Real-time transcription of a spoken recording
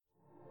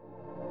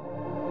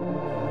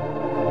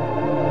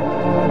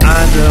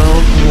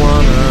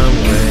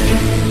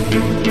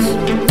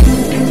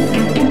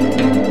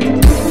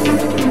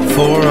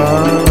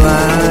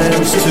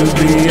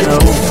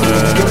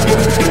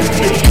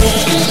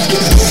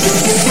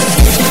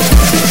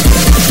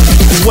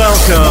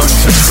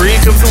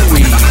Creek of the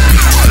Week.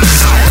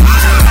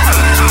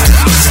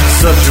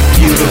 Such a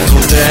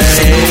beautiful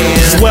day.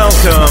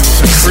 Welcome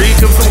to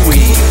Creek of the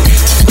Week.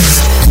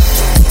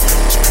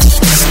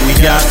 We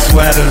got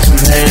sweaters and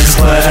hand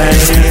play.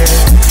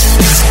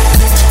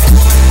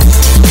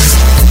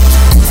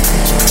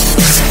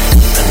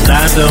 And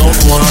I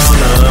don't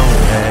wanna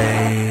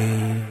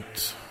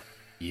wait.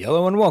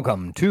 Hello and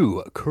welcome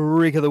to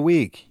Creek of the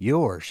Week,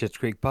 your Schitt's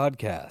Creek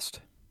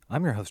podcast.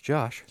 I'm your host,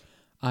 Josh.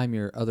 I'm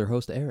your other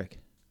host, Eric.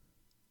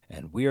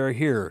 And we are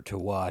here to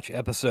watch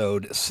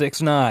episode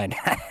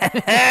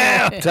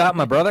 6-9. Top,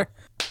 my brother.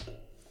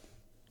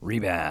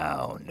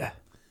 Rebound.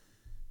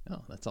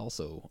 Oh, that's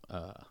also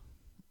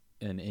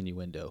an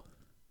innuendo.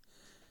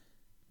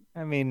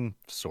 I mean,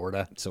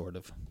 sorta. Sort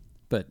of.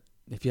 But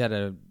if you had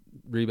a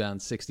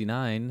rebound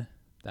 69,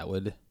 that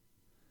would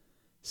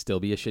still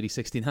be a shitty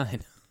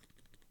 69.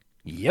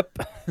 Yep.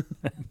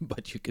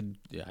 But you could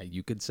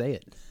say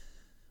it.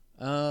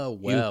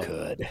 Well. You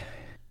could.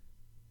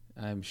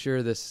 I'm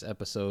sure this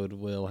episode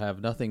will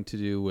have nothing to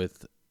do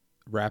with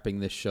wrapping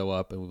this show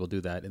up, and we will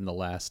do that in the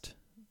last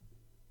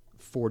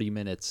 40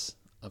 minutes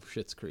of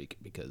Schitt's Creek,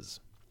 because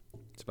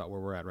it's about where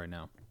we're at right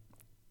now.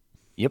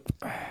 Yep.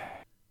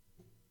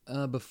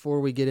 Before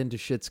we get into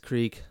Schitt's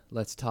Creek,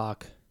 let's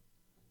talk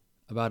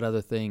about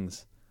other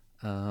things.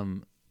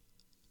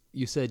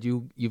 You said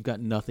you've got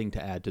nothing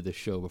to add to this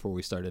show before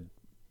we started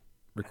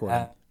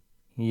recording.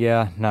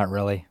 Yeah, not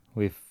really.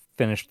 We've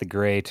finished The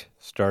Great,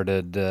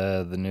 started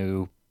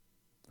the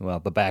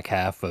back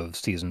half of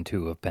season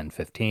 2 of Pen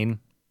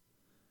 15.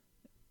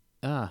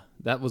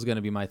 That was going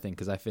to be my thing,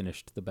 because I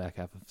finished the back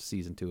half of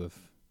season 2 of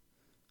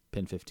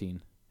Pen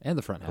 15 and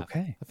the front half.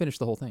 Okay. I finished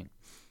the whole thing.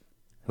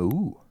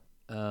 Ooh.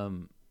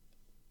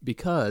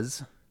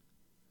 Because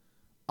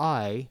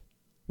I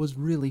was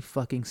really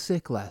fucking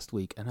sick last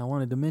week, and I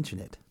wanted to mention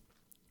it.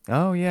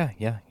 Oh, yeah,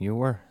 you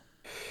were.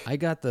 I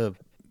got the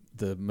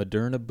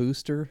Moderna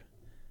booster,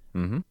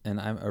 Mm-hmm. and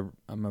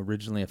I'm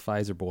originally a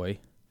Pfizer boy,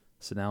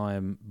 so now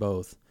I'm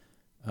both.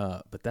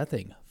 But that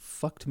thing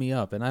fucked me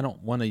up, and I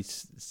don't want to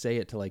say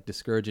it to like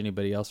discourage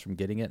anybody else from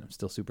getting it. I'm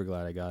still super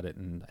glad I got it,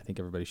 and I think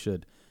everybody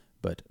should.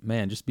 But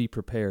man, just be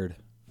prepared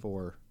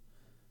for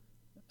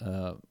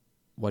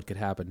what could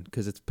happen,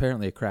 because it's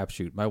apparently a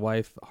crapshoot. My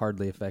wife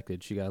hardly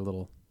affected; she got a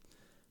little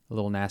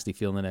nasty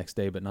feeling the next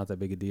day, but not that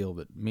big a deal.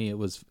 But me, it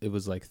was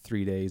like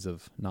 3 days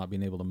of not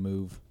being able to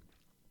move.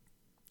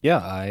 Yeah,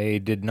 I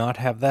did not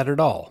have that at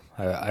all.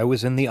 I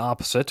was in the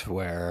opposite,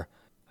 where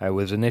I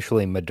was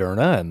initially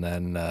Moderna and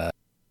then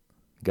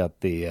got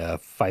the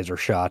Pfizer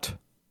shot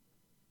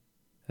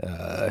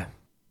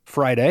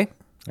Friday.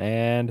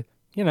 And,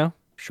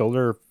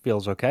 shoulder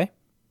feels okay.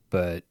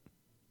 But,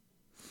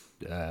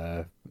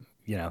 it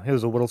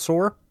was a little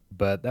sore.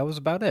 But that was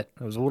about it.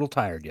 I was a little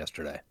tired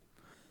yesterday.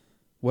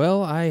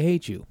 Well, I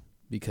hate you,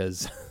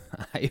 because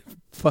I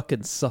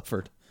fucking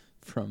suffered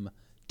from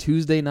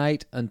Tuesday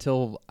night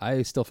until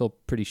I still feel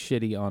pretty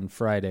shitty on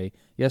Friday.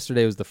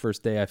 Yesterday was the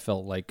first day I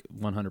felt like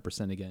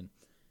 100% again.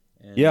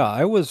 And yeah,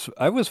 I was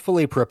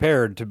fully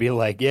prepared to be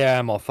like, yeah,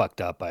 I'm all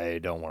fucked up. I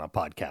don't want a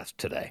podcast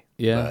today.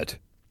 Yeah. But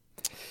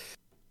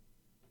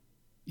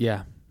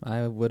yeah,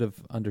 I would have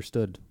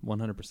understood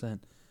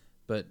 100%.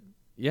 But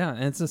yeah,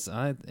 and it's just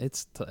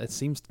it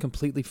seems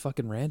completely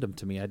fucking random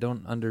to me. I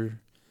don't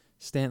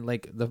understand.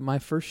 Like my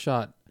first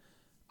shot,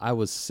 I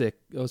was sick.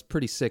 I was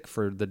pretty sick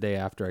for the day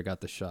after I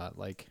got the shot.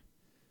 Like,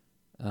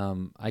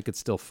 I could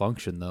still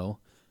function though.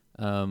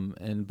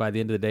 And by the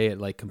end of the day, it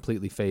like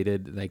completely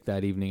faded. Like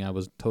that evening, I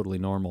was totally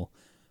normal.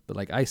 But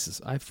like I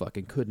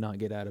fucking could not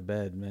get out of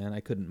bed, man.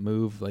 I couldn't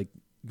move. Like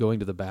going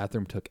to the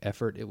bathroom took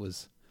effort. It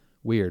was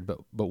weird.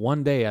 But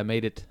one day I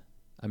made it.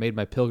 I made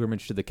my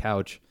pilgrimage to the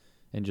couch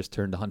and just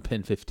turned on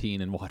Pen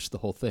 15 and watched the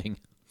whole thing.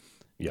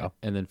 yeah.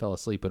 And then fell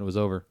asleep when it was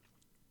over.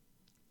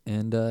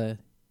 And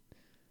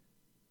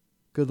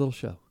good little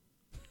show.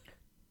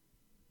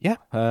 Yeah.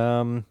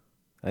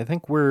 I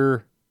think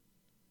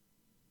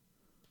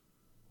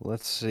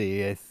let's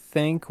see. I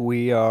think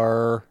we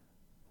are.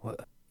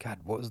 What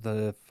was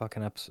the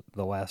fucking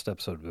the last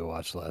episode we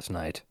watched last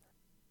night?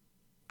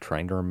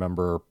 Trying to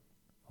remember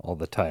all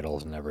the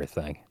titles and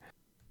everything.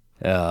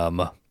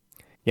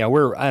 Yeah,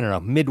 we're, I don't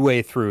know,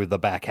 midway through the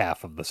back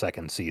half of the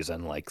second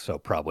season, so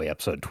probably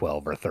episode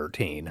 12 or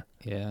 13.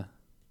 Yeah.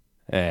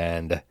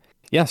 And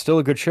yeah, still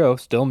a good show.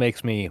 Still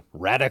makes me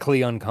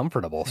radically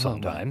uncomfortable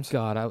sometimes. Oh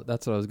my God,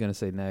 that's what I was going to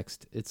say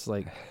next. It's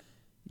like,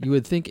 you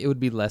would think it would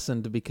be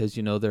lessened because,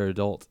 they're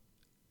adult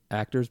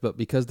actors, but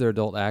because they're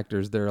adult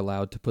actors, they're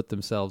allowed to put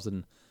themselves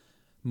in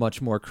much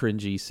more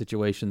cringy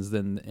situations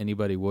than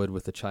anybody would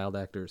with a child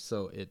actor.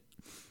 So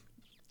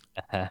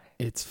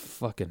it's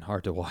fucking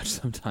hard to watch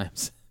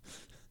sometimes.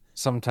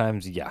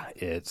 Sometimes, yeah,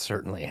 it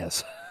certainly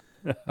is.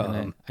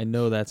 And I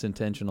know that's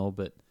intentional,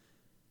 but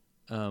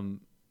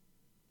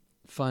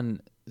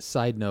fun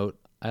side note,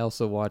 I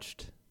also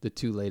watched the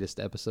 2 latest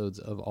episodes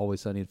of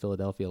Always Sunny in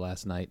Philadelphia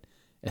last night.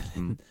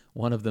 And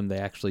one of them, they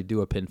actually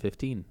do a Pen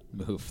 15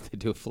 move. They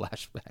do a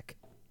flashback.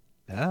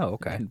 Oh,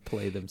 okay. And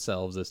play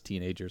themselves as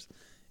teenagers.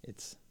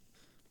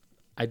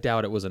 I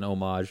doubt it was an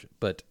homage,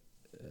 but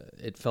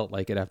it felt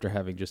like it after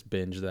having just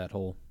binged that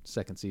whole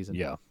second season.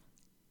 Yeah.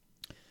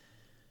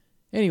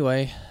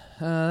 Anyway,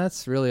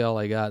 that's really all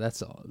I got.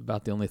 That's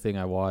about the only thing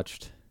I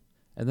watched.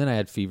 And then I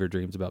had fever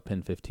dreams about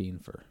Pin 15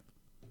 for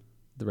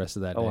the rest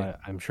of that day.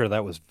 I'm sure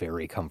that was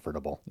very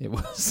comfortable. It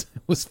was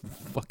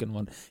fucking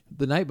one.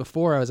 The night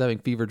before, I was having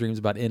fever dreams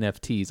about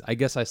NFTs. I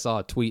guess I saw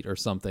a tweet or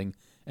something,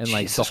 and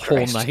like Jesus the whole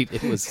Christ. night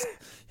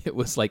it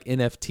was like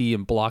NFT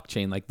and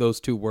blockchain, like those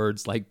two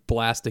words, like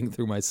blasting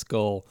through my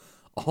skull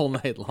all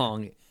night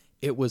long.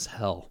 It was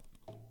hell.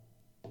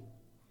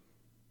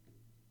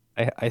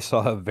 I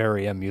saw a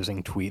very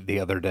amusing tweet the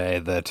other day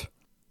that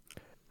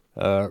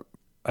I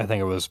think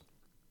it was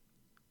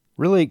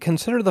really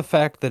consider the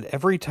fact that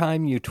every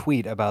time you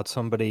tweet about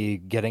somebody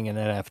getting an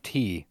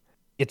NFT,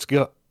 it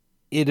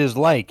is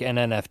like an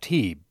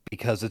NFT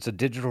because it's a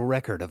digital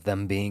record of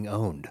them being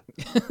owned.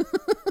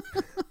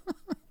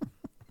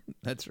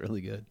 That's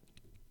really good.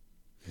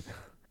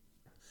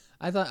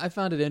 I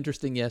found it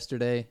interesting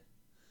yesterday.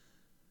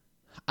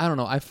 I don't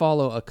know. I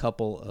follow a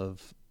couple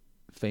of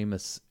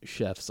famous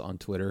chefs on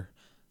Twitter,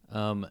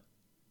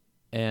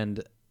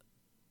 and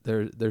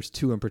there's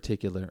two in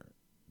particular.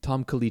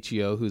 Tom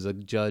Colicchio, who's a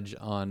judge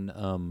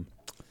on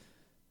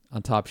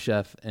Top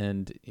Chef,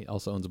 and he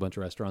also owns a bunch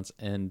of restaurants,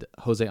 and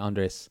Jose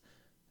Andres,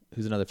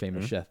 who's another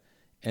famous chef.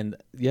 And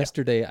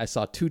yesterday I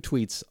saw two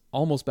tweets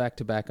almost back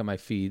to back on my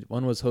feed.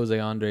 One was Jose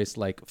Andres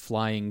like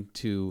flying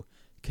to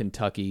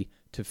Kentucky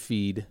to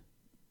feed,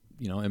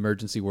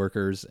 emergency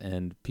workers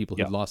and people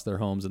who lost their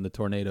homes in the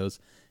tornadoes.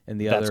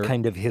 And That's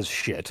kind of his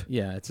shit.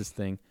 Yeah, it's his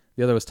thing.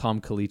 The other was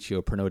Tom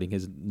Colicchio promoting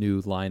his new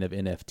line of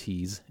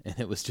NFTs, and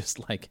it was just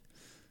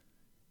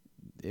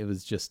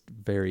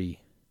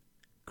very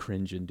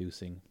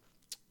cringe-inducing.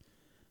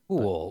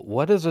 Cool.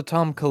 What does a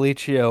Tom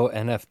Colicchio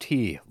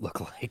NFT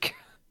look like?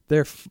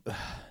 They're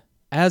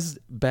as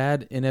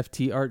bad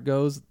NFT art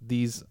goes,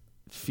 these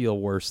feel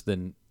worse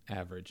than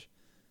average.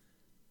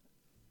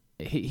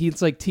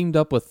 He's like teamed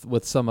up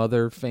with some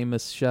other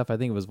famous chef. I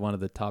think it was one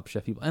of the Top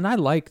Chef people. And I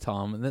like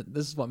Tom, and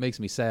this is what makes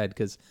me sad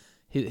because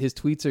his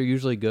tweets are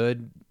usually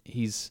good.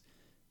 He's,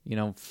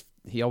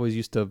 he always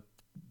used to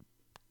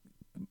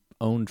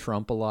own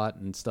Trump a lot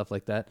and stuff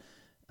like that.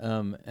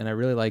 And I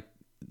really like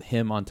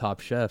him on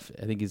Top Chef.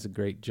 I think he's a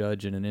great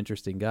judge and an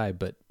interesting guy.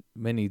 But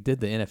when he did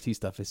the NFT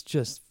stuff, it's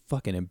just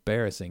fucking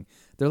embarrassing.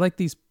 They're like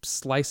these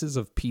slices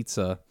of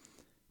pizza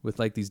with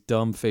like these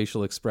dumb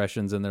facial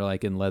expressions, and they're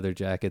like in leather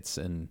jackets,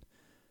 and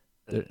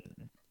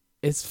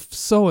it's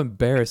so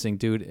embarrassing,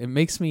 dude. It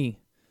makes me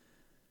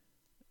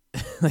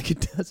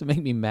it doesn't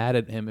make me mad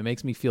at him. It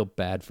makes me feel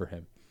bad for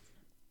him.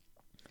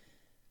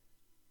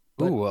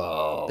 But,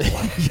 Whoa.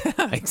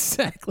 yeah,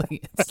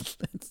 exactly. It's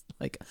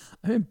like,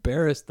 I'm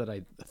embarrassed that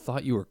I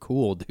thought you were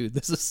cool, dude.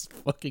 This is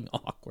fucking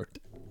awkward.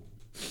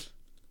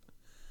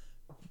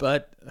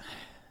 But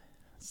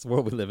it's the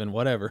world we live in,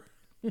 whatever.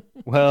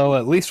 Well,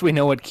 at least we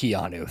know what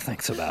Keanu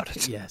thinks about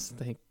it. Yes,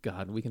 thank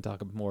God. We can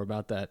talk more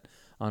about that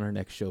on our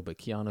next show, but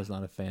Keanu's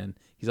not a fan.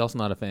 He's also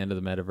not a fan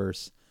of the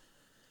metaverse.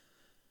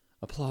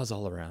 Applause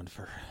all around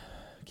for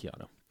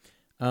Keanu.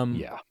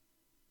 Yeah.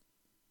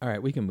 All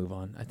right, we can move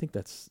on. I think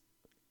that's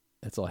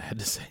all I had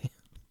to say.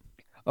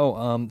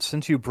 Oh,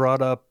 since you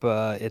brought up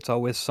It's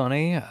Always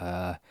Sunny,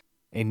 a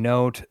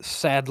note,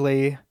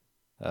 sadly,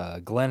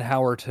 Glenn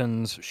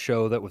Howerton's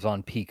show that was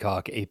on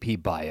Peacock,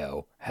 AP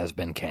Bio, has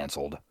been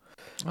canceled.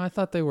 I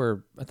thought they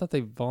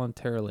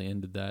voluntarily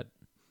ended that.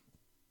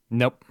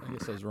 Nope. I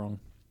guess I was wrong.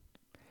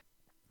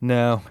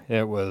 No,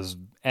 it was,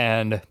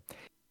 and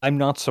I'm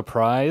not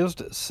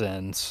surprised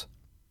since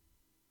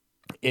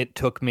it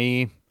took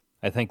me,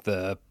 I think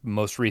the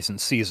most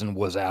recent season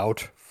was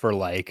out for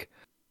like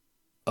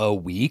a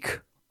week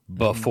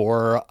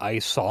before I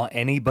saw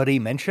anybody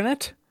mention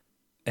it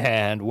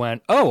and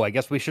went, oh, I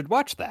guess we should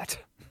watch that.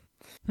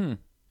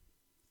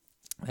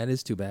 That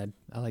is too bad.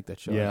 I like that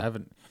show. Yeah. I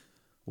haven't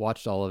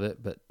watched all of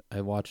it, but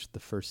I watched the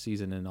first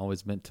season and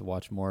always meant to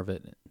watch more of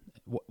it.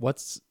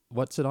 What's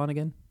it on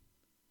again?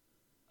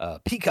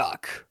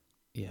 Peacock.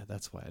 Yeah,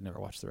 that's why I never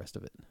watched the rest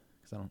of it,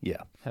 because I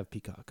don't have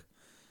Peacock.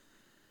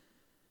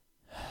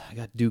 I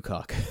got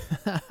Dewcock.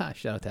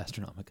 Shout out to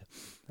Astronomica.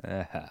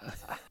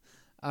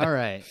 All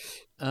right.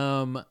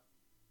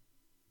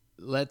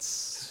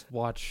 Let's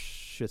watch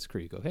Schitt's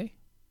Creek, okay?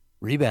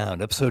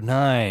 Rebound, episode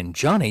 9.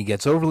 Johnny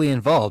gets overly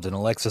involved in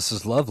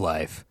Alexis's love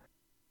life.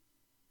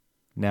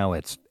 Now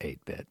it's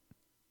 8-bit.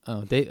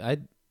 Oh,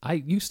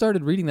 you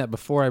started reading that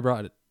before I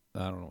brought it.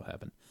 I don't know what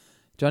happened.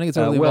 Johnny gets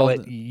overly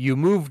involved. You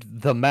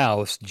moved the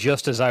mouse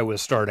just as I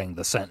was starting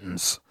the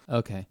sentence.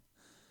 Okay.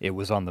 It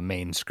was on the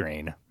main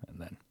screen, and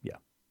then, yeah.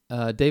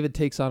 David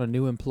takes on a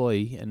new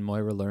employee, and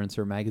Moira learns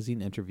her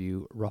magazine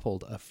interview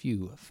ruffled a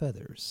few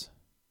feathers.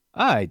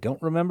 I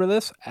don't remember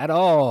this at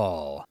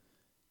all.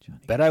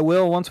 Bet I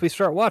will once we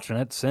start watching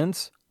it,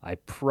 since I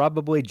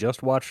probably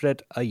just watched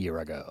it a year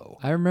ago.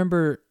 I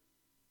remember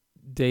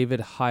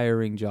David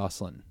hiring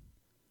Jocelyn.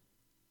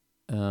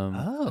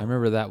 I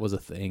remember that was a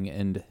thing,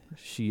 and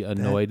she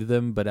annoyed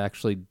them, but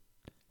actually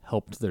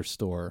helped their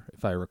store,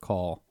 if I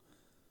recall.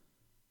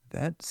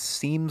 That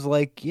seems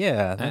like,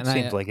 yeah, that And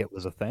seems like it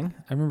was a thing.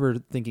 I remember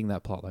thinking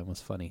that plotline was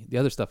funny. The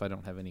other stuff, I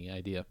don't have any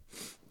idea.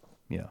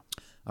 Yeah.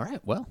 All right,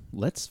 well,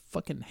 let's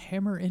fucking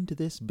hammer into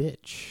this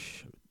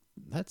bitch.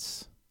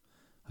 That's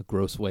a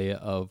gross way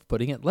of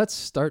putting it. Let's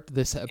start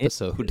this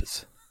episode. It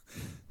is.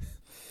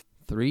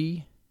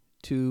 3,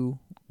 2,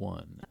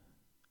 1.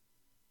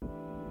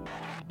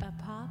 A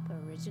Pop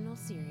Original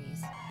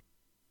Series.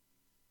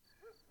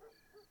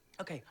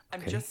 Okay, I'm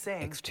Okay, just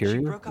saying, exterior,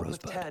 she broke up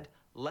Rosebud. with Ted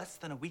less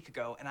than a week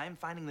ago, and I'm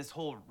finding this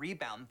whole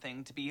rebound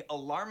thing to be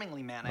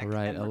alarmingly manic All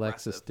right, and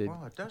Alexis regressive. did.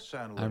 Well, it does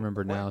sound a I little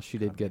remember now, quick. she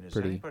did I get mean, has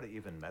pretty- anybody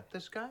even met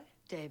this guy?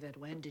 David,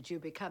 when did you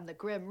become the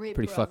Grim Reaper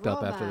Pretty of fucked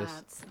up after this.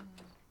 romance?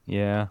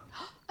 Yeah.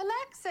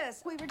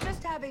 Alexis, we were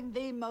just having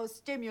the most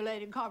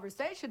stimulating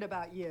conversation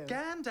about you.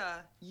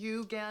 Ganda,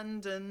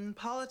 Ugandan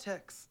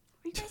politics.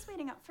 Are you guys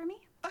waiting up for me?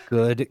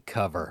 Good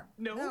cover.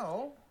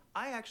 No,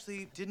 I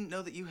actually didn't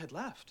know that you had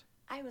left.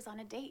 I was on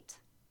a date.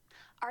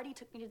 Artie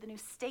took me to the new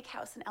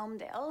steakhouse in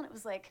Elmdale, and it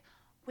was like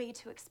way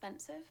too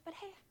expensive. But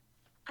hey,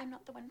 I'm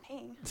not the one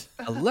paying.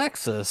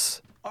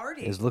 Alexis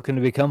Artie. is looking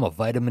to become a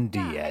vitamin D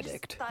Yeah, I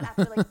addict. just thought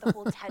after like the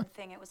whole Ted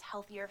thing, it was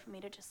healthier for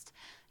me to just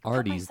put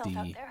Artie's myself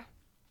out D. there.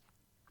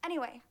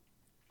 Anyway,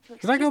 if you'll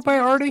Did I go excuse by me,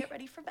 I'll just Artie? Get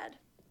ready for bed.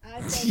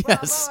 I say,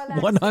 Yes,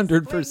 bravo,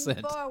 Alexis, 100%.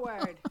 spring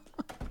forward.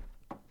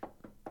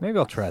 Maybe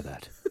I'll try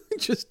that.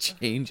 Just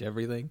change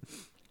everything.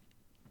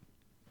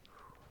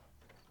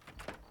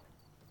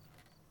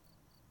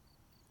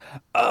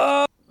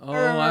 Oh,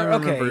 I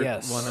remember. okay,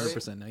 yes.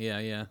 100% now.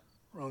 Yeah.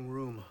 Wrong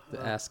room. The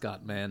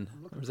ascot man.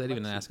 Or is that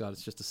even an ascot?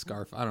 It's just a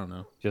scarf. I don't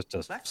know. Just a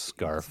What's the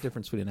scarf.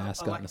 difference between an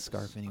ascot and a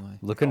scarf anyway?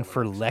 Looking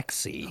for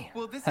Lexi.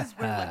 Well, this is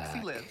where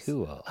Lexi lives.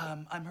 Cool.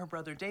 I'm her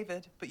brother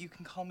David, but you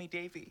can call me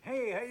Davy.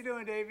 Hey, how you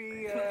doing,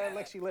 Davey?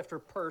 Lexi left her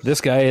purse. This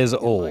guy is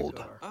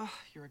old. Ugh,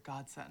 you're a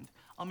godsend.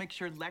 I'll make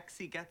sure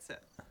Lexi gets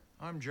it.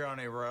 I'm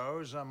Johnny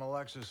Rose. I'm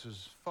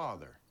Alexis's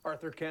father.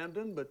 Arthur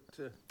Camden, but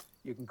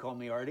you can call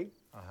me Artie.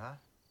 Uh-huh.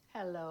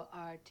 Hello,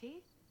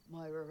 Artie.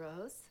 Moira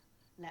Rose.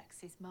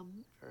 Lexi's mum.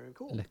 Very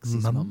cool.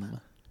 Lexi's mum.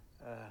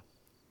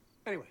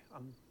 Anyway,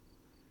 I'm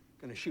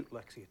gonna shoot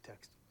Lexi a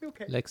text.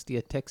 Okay. Lexi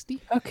a texty?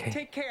 Okay.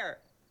 Take care.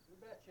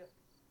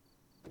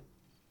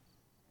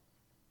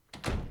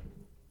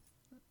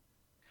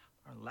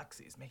 Our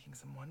Lexi's making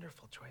some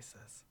wonderful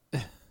choices.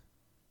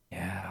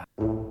 Yeah.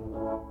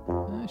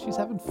 She's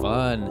having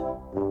fun.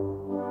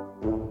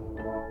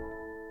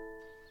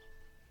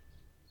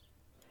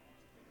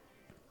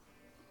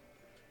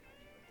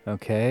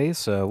 Okay,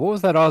 so what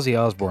was that Ozzy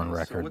Osbourne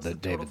record what's the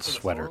that total David's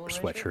for the floral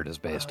sweatshirt is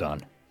based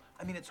on?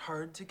 I mean, it's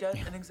hard to get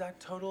an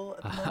exact total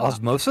at the moment.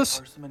 Osmosis?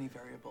 There are so many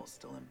variables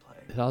still in play.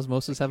 Did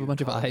Osmosis have a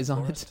bunch of eyes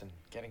on it?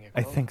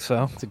 I think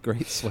so. It's a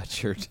great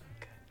sweatshirt.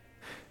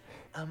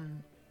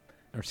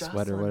 Or sweater,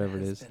 Jocelyn whatever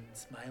it has is. been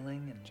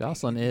smiling and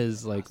Jocelyn waving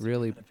is like across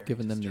really in a very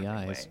giving them the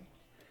disturbing eyes. way.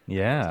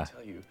 Yeah.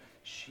 tell you,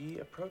 she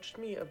approached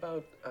me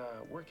about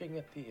working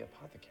at the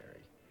apothecary.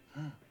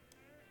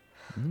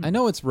 I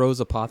know it's Rose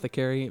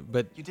Apothecary,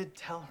 but You did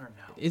tell her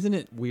no. isn't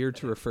it weird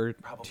to refer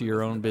Probably to your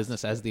wasn't own the best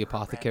business as fit the for her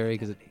brand apothecary?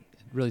 Because it identity.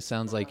 really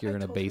sounds like you're I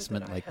in a told her that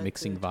basement, I like had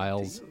mixing to talk to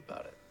vials. you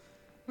about it.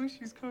 Oh,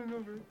 she's coming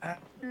over.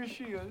 Here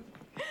she is.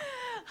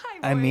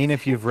 I mean,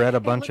 if you've read a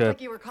bunch looked of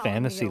like you were calling me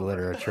fantasy over.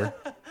 literature.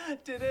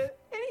 Did it?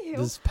 Anywho,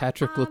 Does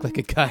Patrick look like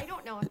a I guy?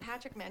 don't know if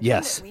Patrick mentioned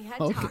Yes. that we had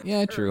Okay, talked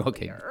yeah, true,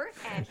 okay. earlier,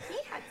 and he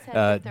had said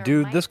that there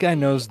Dude, might this guy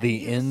be knows a the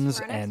use ins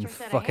for an and extra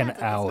set of fucking hands at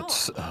the outs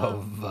store.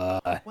 of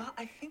Well,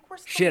 I think we're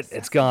still shit. It's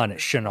assessing gone. this.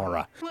 It's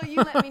Shinora. Well, you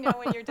let me know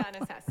when you're done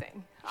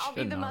assessing. I'll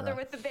be the mother Shannara.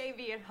 with the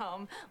baby at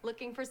home,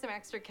 looking for some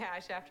extra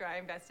cash after I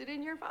invested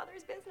in your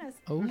father's business.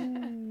 Oh,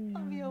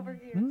 I'll be over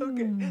here.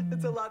 Okay,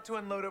 that's a lot to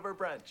unload over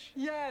brunch.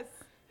 Yes.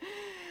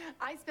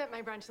 I spent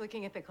my brunch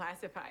looking at the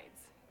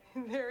classifieds.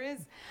 There is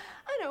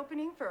an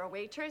opening for a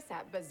waitress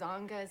at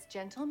Bazonga's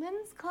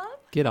Gentlemen's Club.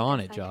 get on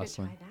Guess it, I could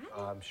Jocelyn. try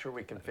that. I'm sure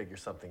we can figure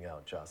something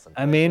out, Jocelyn.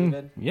 I mean,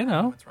 David? you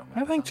know, What's wrong with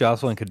I think Bazongas?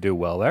 Jocelyn could do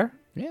well there.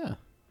 Yeah.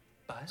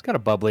 But He's got a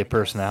bubbly I guess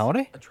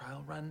personality. A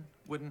trial run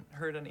wouldn't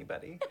hurt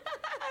anybody.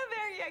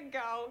 There you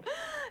go.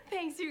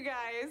 Thanks, you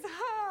guys.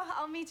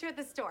 I'll meet you at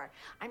the store.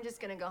 I'm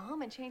just gonna go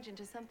home and change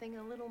into something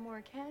a little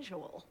more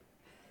casual.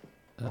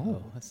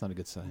 Oh, that's not a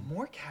good sign.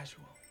 More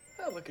casual.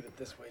 Well, look at it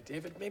this way,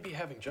 David. Maybe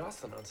having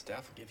Jocelyn on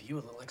staff will give you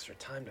a little extra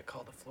time to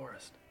call the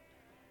florist.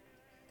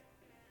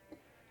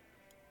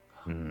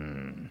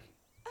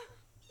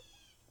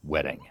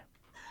 Wedding.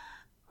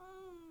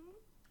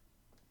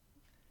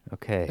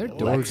 Okay, Their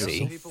doors are so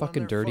Lexi. People on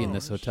fucking their dirty in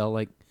this phones. hotel.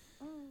 Like,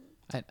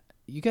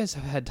 you guys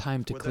have had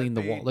time to Would clean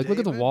that the be wall. Like, look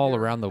at the David wall you're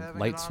around the having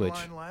light an switch.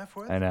 online laugh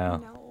with? I know.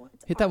 No,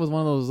 it's Hit that with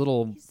one of those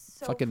little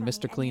so fucking funny,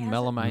 Mr. and Clean he has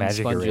a melamine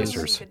Magic sponges.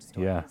 erasers.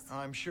 Yeah.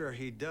 I'm sure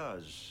he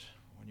does.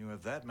 When you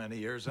have that many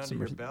years Some under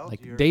your are- belt,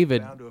 like, you're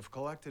David bound to have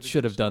collected a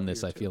Should good have done story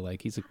this, or I two. feel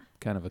like. He's a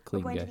kind of a We're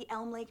clean going to guy. the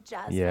Elm Lake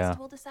Jazz Yeah.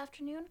 Festival this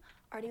afternoon.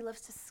 Artie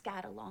loves to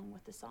scat along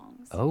with the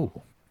songs. Oh,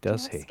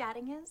 does Do you he? know what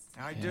scatting is?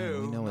 I Yeah,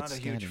 do. we know what Not a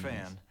huge scatting is.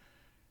 fan.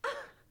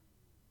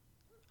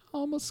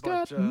 I'm a But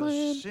scat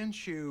man.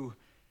 since you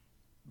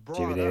brought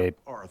DVD. up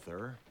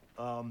Arthur,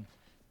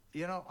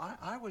 You know,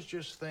 I was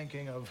just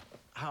thinking of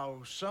how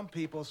some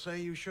people say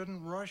you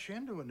shouldn't rush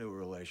into a new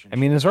relationship. I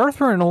mean, is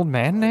Arthur an old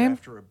man name?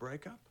 After a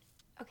breakup?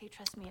 Okay,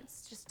 trust me,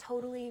 it's just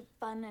totally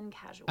fun and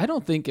casual. I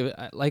don't think of it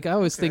like I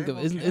always think of.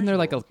 Isn't there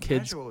like a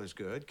kid's Casual is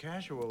good.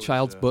 Casual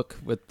child's is, book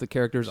with the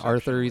characters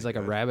Arthur? He's like a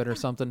good. rabbit or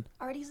something.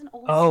 Artie's an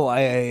old Oh, soul.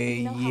 I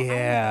You know how I'm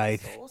yeah, an I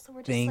old soul, so we're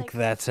just think like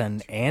that's an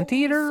two old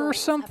anteater or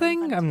souls having something.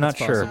 fun I'm not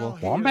together. sure. Possible. He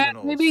is an Wombat,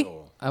 old maybe.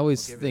 soul. I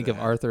always I'll give you think of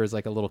that. Arthur as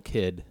like a little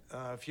kid.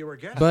 If you were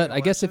guessing, But I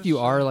guess if you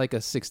Alexis, are like a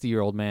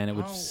 60-year-old man, it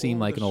would how seem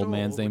old like a an old soul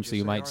man's name, would so you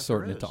you say might Arthur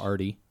shorten it to is?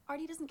 Artie.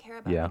 Artie doesn't care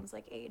about Yeah. things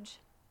like age.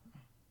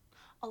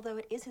 Although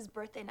it is his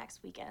birthday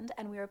next weekend,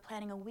 and we are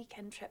planning a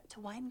weekend trip to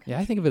wine country. Yeah,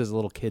 I think of it as a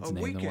little a kid's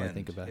name the more I weekend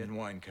think about it. in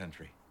wine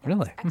country.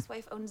 Really? His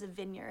ex-wife owns a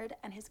vineyard,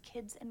 and his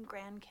kids and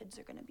grandkids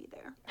are going to be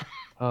there.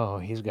 Oh,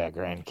 he's got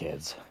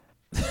grandkids.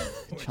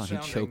 It's Johnny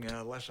sounding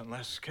choked. less and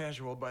less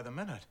casual by the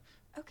minute.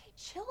 Okay,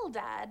 chill,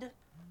 Dad.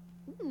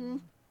 Hmm.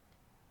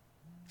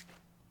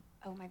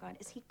 Oh my God,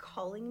 is he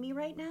calling me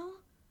right now?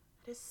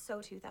 That is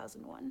so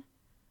 2001.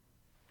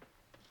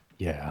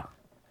 Yeah.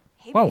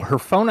 Hey, Wow, babe, her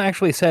phone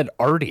actually said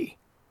Artie.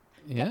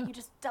 Yeah. you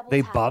just double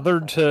They tap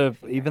bothered the phone.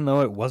 to, even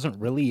though it wasn't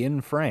really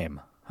in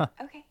frame. Huh.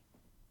 Okay.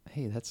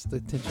 Hey, that's the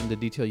attention to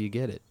detail you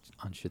get it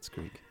on Schitt's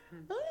Creek.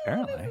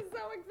 Apparently. So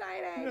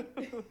exciting.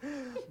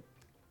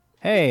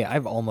 Hey,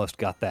 I've almost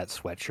got that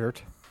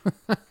sweatshirt.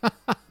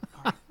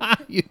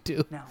 You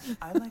do. Now,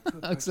 I like to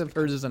approach Except the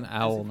hers is an customer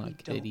as owl, if we not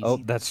don't Katie's. Oh,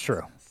 see that's the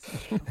true.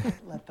 business.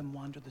 Let them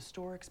wander the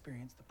store,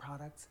 experience the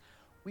products.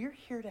 We're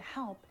here to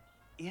help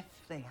if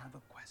they have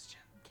a question.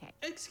 Okay.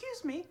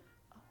 Excuse me,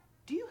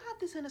 do you have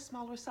this in a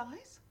smaller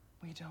size?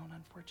 We don't,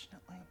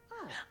 unfortunately.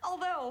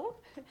 Although,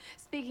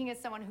 speaking as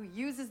someone who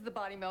uses the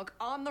body milk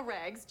on the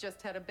regs,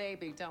 just had a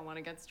baby, don't want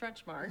to get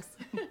stretch marks.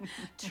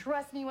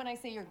 Trust me when I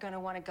say you're going to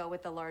want to go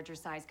with the larger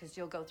size because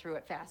you'll go through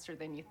it faster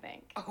than you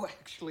think. Oh,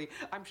 actually,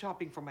 I'm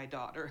shopping for my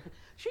daughter.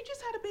 She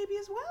just had a baby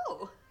as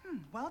well.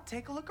 Well,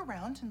 take a look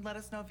around and let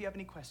us know if you have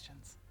any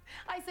questions.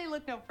 I say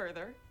look no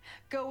further.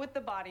 Go with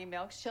the body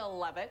milk. She'll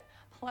love it.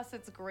 Plus,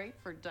 it's great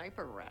for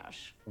diaper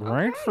rash.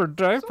 Right for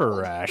diaper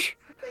rash.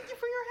 Thank you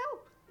for your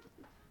help.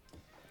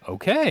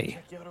 Okay.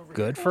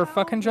 Good for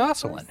fucking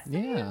Jocelyn.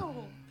 Yeah.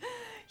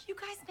 You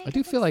guys make I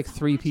do it feel look like so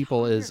 3 much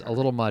people is a harder.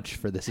 little much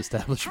for this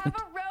establishment.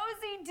 Have a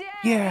rosy day.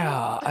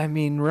 Yeah, I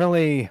mean,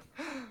 really,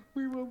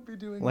 We won't be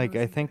doing like,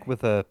 I think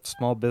with a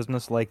small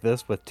business like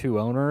this with 2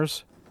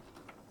 owners,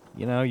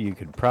 you know, you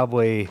could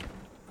probably,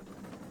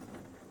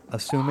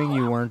 assuming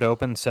you weren't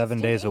open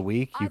 7 days a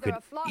week, you could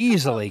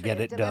easily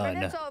get it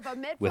done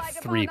with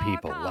 3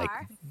 people, like,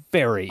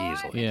 very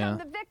easily. Yeah.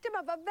 The victim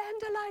of a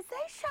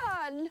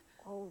vandalization.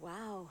 Oh,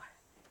 wow.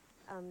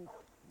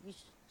 You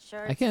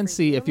sure I it's can for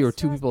see you, if you were Miss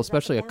 2 Ross? people, Because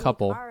that's especially a family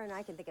couple, car, and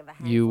I can think of a you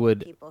handful of would,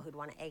 people who'd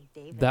wanna egg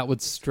David that on would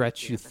his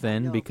stretch you 50th.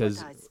 thin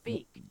because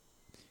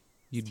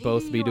you'd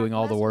both be doing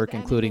all the work,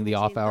 including the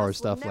off-hour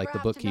stuff like the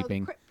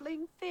bookkeeping.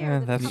 Yeah,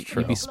 that's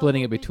true. You'd be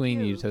splitting it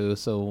between you two,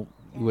 so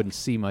you wouldn't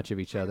see much of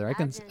each other.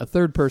 A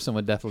third person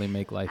would definitely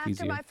make life After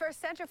easier. my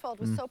first centerfold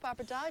was Soap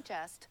Opera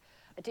Digest,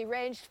 a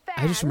deranged fan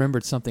I just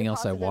remembered something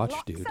else I deposited watched,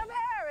 locks dude. of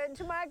hair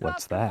into my glove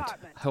What's that?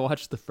 compartment. I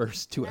watched the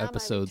first 2 Now my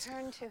episodes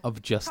return to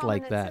of Just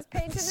Like prominence That,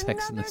 has the painted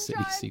Sex and the another City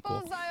giant sequel.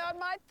 bullseye on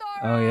my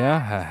Oh,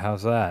 yeah?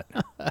 How's that?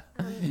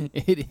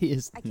 It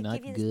is I could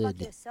not give you this bucket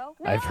good. of soap.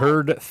 I've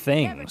heard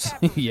things.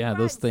 Yeah,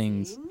 those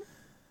things.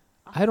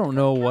 I don't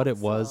know what it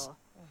was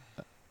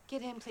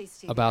Get in, please,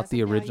 Steve. about As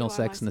the of now, original you are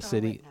Sex my and the star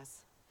City. witness.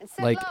 And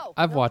sit Like, low.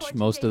 I've No watched torture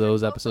most of dating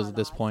those both episodes at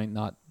this online. point,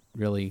 not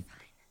really.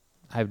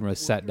 I haven't really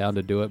sat down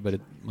to do it, but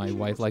my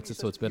wife likes it,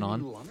 so it's been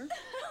on.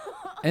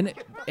 And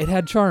it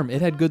had charm.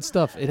 It had good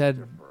stuff. It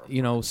had,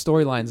 you know,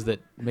 storylines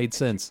that made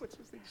sense.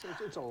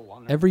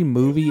 Every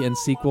movie and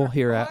sequel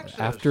here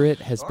after it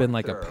has been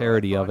like a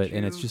parody of it,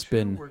 and it's just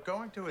been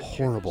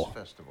horrible.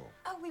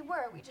 Oh, we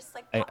were. We just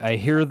like. I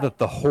hear that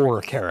the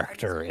horror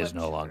character is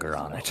no longer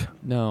on it.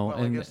 No, Well,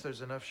 I and guess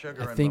there's enough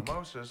sugar I in think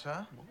mimosas,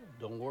 huh?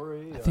 Don't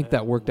worry. I think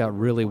that worked out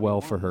really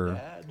well for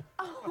her.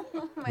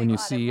 When you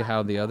see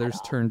how the others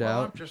turned Well,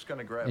 I'm out, just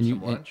gonna grab and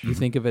some lunch. you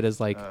think of it as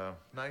like,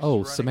 nice oh,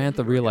 running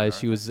Samantha into you realized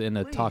again, she was in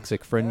a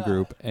toxic friend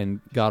group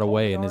and got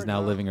away and is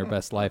now living her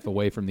best life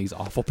away from these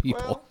awful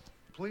people.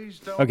 Please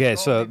don't Okay,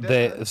 call so me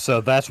Dad. so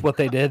that's what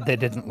they did. They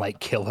didn't like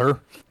kill her.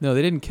 No,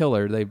 they didn't kill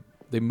her.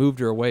 They moved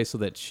her away so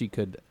that she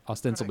could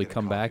ostensibly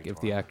come back if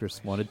the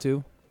actress wanted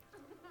to.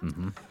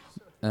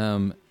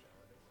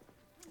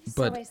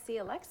 But so I see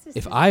Alexis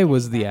if is I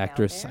was getting the back out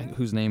actress, there.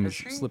 whose name is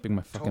Has she slipping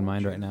my fucking told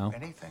mind right you now.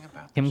 anything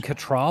about Kim this?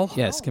 Cattrall?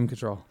 Yes, Kim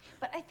Cattrall.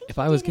 But I think If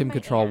he I was dated Kim my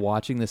Cattrall aunt.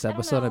 watching this I don't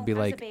episode, know, I'd be I was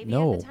a like, baby at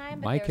no, the time,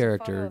 but my there's a photo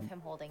character of him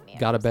holding me. I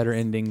got a was better six.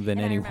 ending than And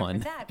I remember anyone,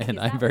 that because and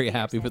that I'm was very the year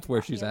happy with Santa where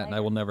got she's me a at, and I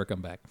will Lego. never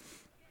come back.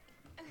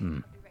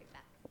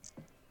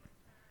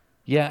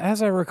 Yeah,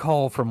 as I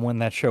recall from when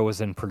that show was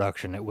in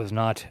production, it was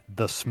not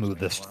the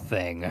smoothest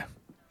thing.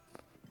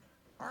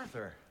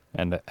 Arthur.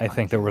 And I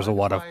think there was a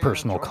lot of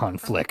personal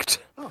conflict.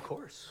 Oh, of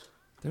course.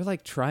 They're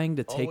like trying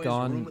to take Always room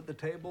on, at the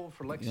table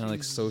for you know,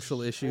 like Lexi's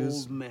social issues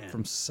old man.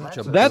 from such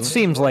a That boom.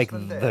 seems like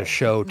the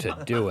show to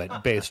do it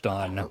based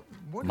on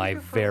my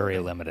very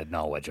limited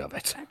knowledge of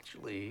it.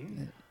 Actually,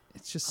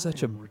 It's just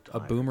such a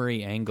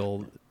boomery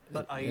angle.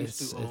 but I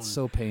used It's to own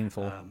so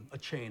painful. a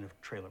chain of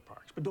trailer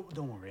parks. But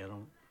don't worry, I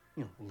don't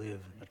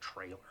live in a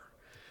trailer.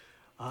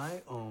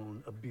 I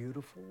own a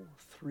beautiful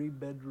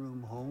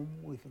 3-bedroom home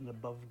with an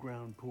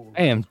above-ground pool.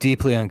 I am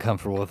deeply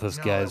uncomfortable with this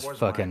No, guy's that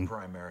was my fucking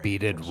primary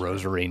beaded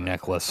rosary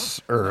necklace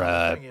or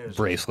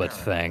bracelet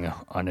thing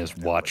on his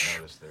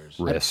watch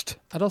wrist.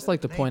 I'd also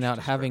like to point out,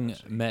 having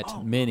met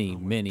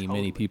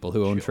many people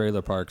who own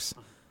trailer parks,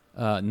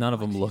 none of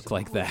them look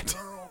like that.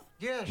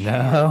 Yes, she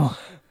No. is.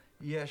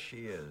 Yes, she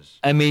is.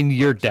 I mean,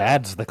 your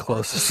dad's the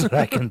closest that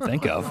I can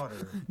think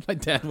of. My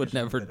dad would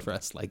never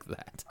dress like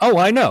that. Oh,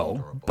 I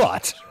know,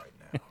 but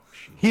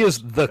he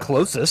is the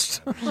closest.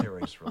 Have a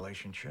serious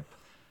relationship.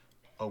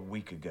 A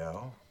week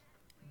ago,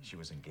 she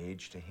was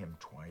engaged to him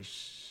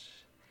twice.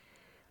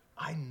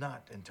 I'm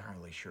not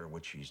entirely sure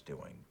what she's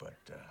doing, but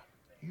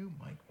you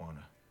might want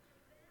to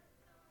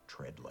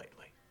tread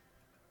lightly.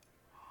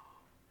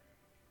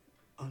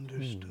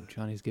 Understood. Ooh,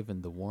 Johnny's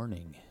given the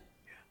warning.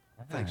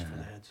 Thanks for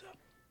the heads up.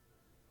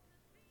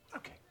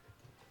 Okay.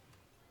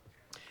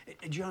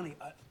 Johnny,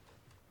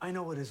 I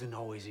know it isn't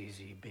always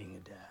easy being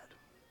a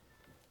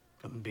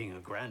dad. Being a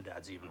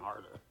granddad's even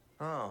harder.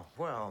 Oh,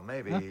 well,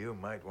 maybe you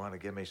might want to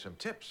give me some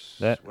tips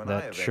That when I that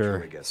eventually sure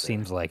get there.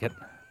 seems like it.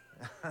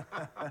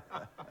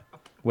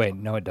 Wait,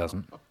 no, it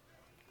doesn't.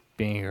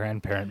 Being a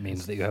grandparent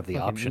means that you have the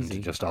Fucking option to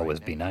easy. just always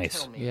be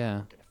nice.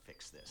 Yeah.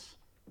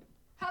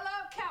 Hello,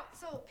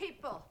 council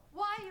people.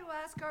 Why, you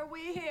ask, are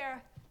we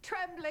here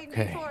trembling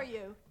Okay. before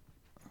you?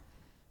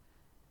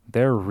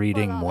 They're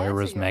reading Well, I'll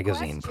Moira's answer your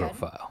magazine question.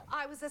 profile.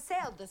 I was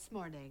assailed this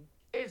morning.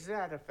 Is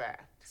that a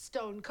fact?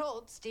 Stone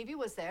cold. Stevie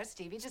was there.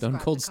 Stevie Stone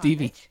described Cold the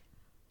Stevie. carnage.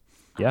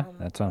 Yeah,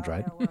 that sounds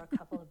right. There were a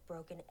couple of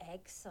broken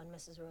eggs on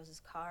Mrs. Rose's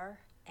car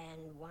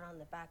and one on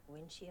the back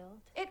windshield.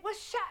 It was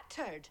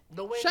shattered.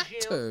 The windshield?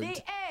 Shattered.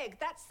 The egg.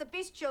 That's the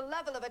bestial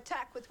level of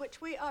attack with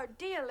which we are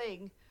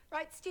dealing.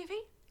 Right,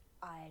 Stevie?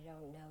 I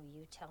don't know.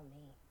 You tell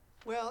me.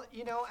 Well,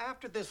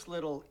 after this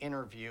little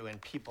interview in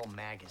People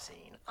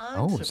magazine,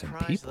 Oh, I'm it's in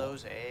surprised People.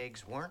 those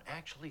eggs weren't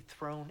actually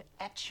thrown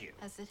at you.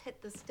 As it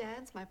hit the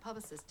stands, my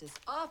publicist is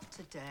off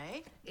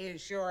today. It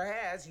sure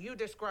has. You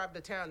described the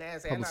town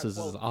as, and I Publicist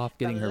is quote, off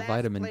getting the her last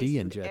vitamin place D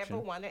you'd injection.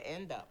 ever want to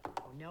end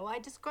up. Oh, no, I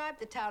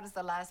described the town as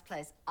the last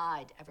place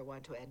I'd ever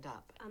want to end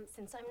up.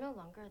 Since I'm no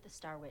longer the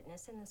star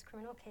witness in this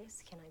criminal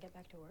case, can I get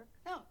back to work?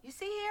 No, you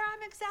see here,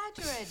 I'm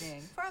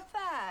exaggerating for a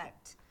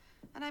fact.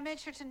 And I made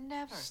sure to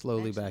never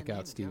Slowly mention back the name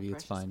out, of your Stevie.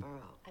 It's precious fine. borough.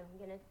 I'm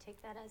gonna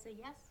take that as a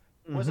yes.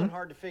 Wasn't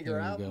hard to figure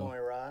There you out, go.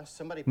 Moira.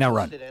 Somebody Now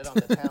run. posted it on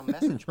the town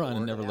message Run and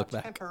board, never now look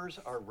back. Tempers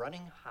are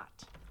running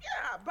hot.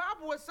 Yeah, Bob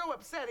was so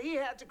upset he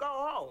had to go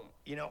home.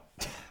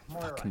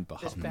 Moira, Fucking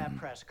this Bob. bad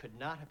press could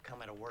not have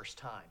come at a worse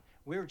time.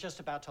 We were just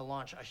about to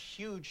launch a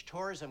huge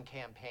tourism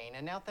campaign,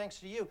 and now thanks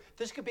to you,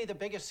 this could be the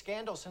biggest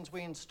scandal since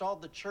we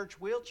installed the church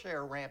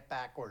wheelchair ramp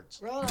backwards.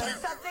 Roland,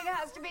 something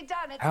has to be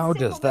done. It's a How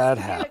simple does that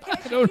happen?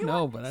 miscommunication. I don't You know,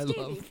 want but I Stevie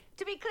love-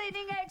 to be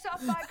cleaning eggs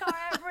off my car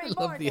every I love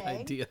morning. the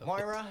idea. of it.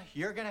 Moira,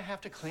 you're gonna have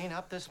to clean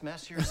up this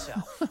mess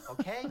yourself,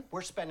 okay?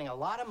 We're spending a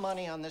lot of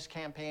money on this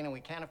campaign, and we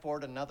can't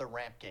afford another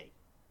ramp gate.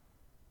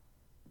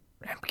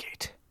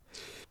 Rampgate.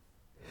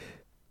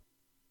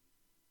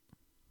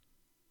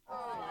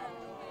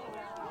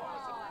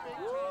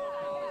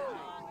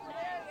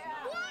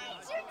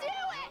 Why'd you do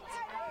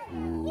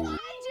it? Why'd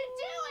you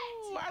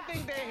do it? I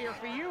think they're here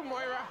for you,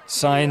 Moira.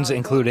 Signs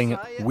including,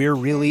 "We're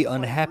really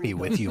unhappy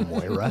with you,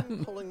 Moira."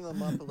 Pulling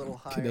them up a little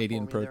higher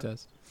Canadian for me there.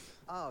 protest.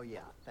 Oh, yeah,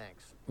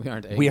 thanks. We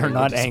aren't angry. We are we're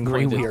not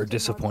angry, we disappointed. are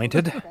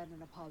disappointed. Then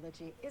an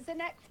apology is an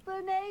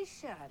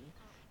explanation.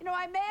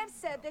 I may have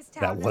said this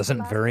town That is wasn't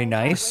the last very place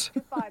I nice.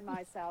 wish to find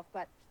myself,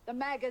 but the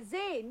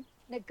magazine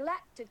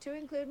neglected to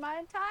include my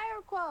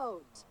entire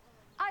quote.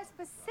 I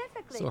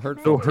specifically So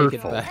hurtful, commended take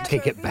it your back.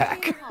 Take it back.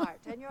 ever-reaching heart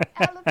and your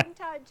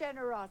elephantine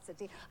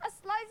generosity. A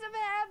slice of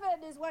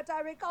heaven is what I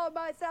recall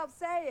myself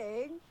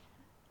saying.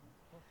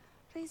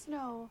 Please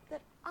know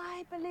that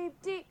I believe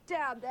deep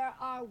down there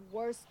are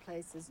worse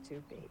places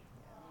to be.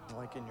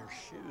 Like in your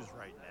shoes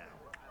right now.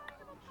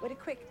 Would a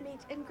quick meet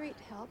and greet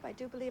help? I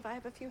do believe I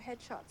have a few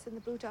headshots in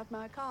the boot of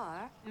my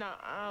car. No,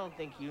 I don't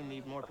think you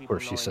need more people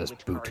course she knowing says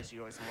which boot. car is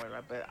yours,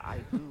 Moira, but I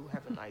do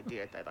have an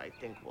idea that I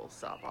think will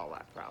solve all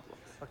our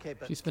problems. Okay,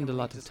 but She spent can a we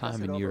lot of discuss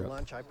time it in over Europe.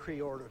 Lunch? I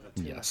pre-ordered a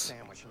tuna Yes.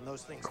 sandwich, and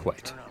those things Quite.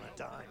 can turn on a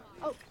dime.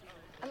 Oh,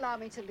 allow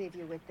me to leave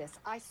you with this.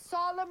 I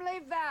solemnly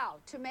vow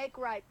to make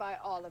right by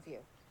all of you.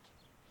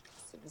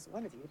 As soon as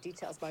one of you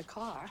details my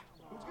car.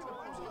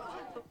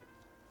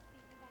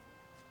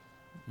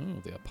 Oh,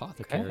 the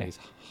apothecary's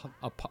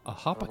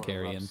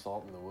apothecarian.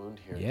 Salt in the wound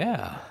here.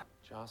 Yeah.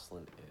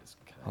 Jocelyn is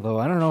kind Although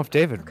I don't know if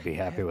David would be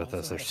happy with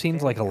this. There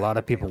seems like a lot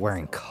of people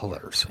wearing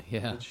colors.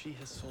 Yeah. But she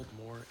has sold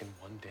more in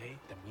one day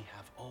than we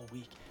have all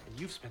week, and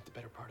you've spent the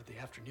better part of the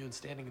afternoon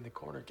standing in the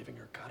corner giving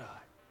her cut eye.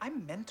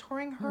 I'm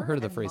mentoring her Never heard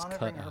of the and phrase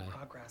monitoring cut her eye.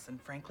 progress,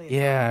 and frankly, it's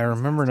Yeah, I not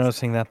remember business.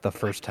 noticing that the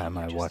first time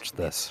I watched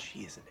this. She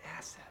is an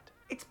asset.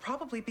 It's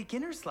probably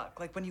beginner's luck,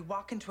 like when you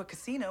walk into a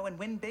casino and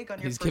win big on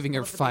your He's first giving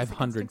her pull of the basic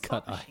 500 instant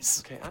cut slot machine.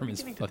 eyes Okay, I'm from his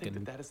beginning to think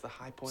fucking that is the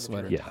high point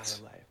sweater. of your entire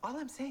Yes. life. All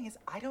I'm saying is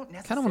I don't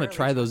necessarily Kind of want to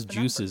try those trust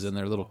the juices numbers. in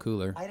their little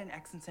cooler. I had an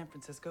ex in San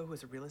Francisco who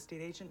was a real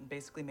estate agent and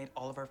basically made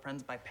all of our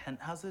friends buy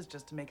penthouses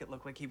just to make it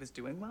look like he was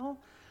doing well.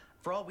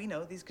 For all we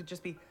know, these could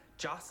just be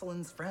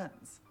Jocelyn's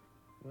friends.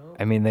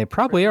 I mean, they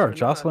probably are. Friends or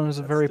Jocelyn not, is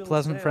a that's very still a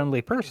pleasant, sale. friendly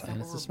Is person. that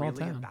And it's what a we're small really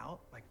town. about?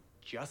 Like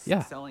just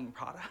Yeah. selling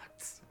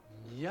products?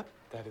 Yep,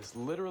 that is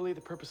literally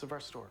the purpose of our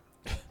store.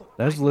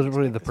 That is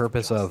literally the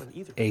purpose of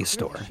a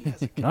store,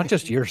 not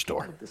just your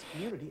store. Of this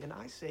community, and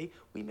I say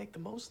we make the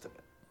most of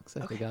it. Looks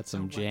like they got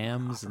some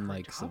jams and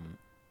like some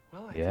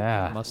Well, I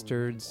Yeah. think there's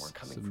more mustards,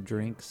 coming some from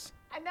drinks,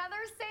 Another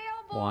sale,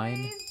 boys.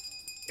 wine.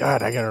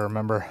 God, I gotta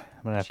remember.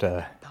 I'm gonna have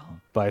to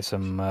buy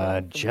some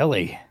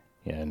jelly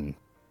in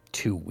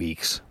 2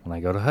 weeks when I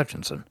go to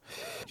Hutchinson.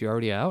 You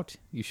already out?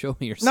 You showed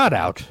me your Not stash.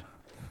 out.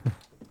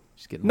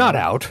 Just getting Not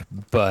low. out,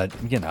 but,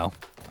 you know,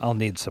 I'll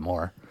need some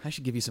more. I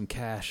should give you some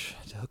cash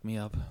to hook me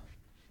up.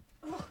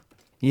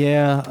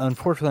 Yeah,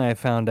 unfortunately, I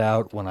found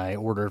out when I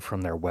ordered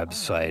from their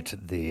website,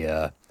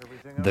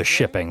 the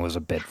shipping was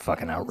a bit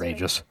fucking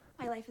outrageous.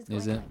 My life is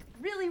Is going it? like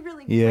really,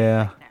 really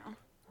Yeah. great right now.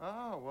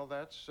 Oh, well,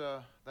 that's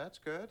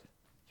good.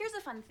 Here's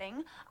a fun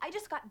thing. I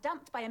just got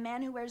dumped by a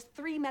man who wears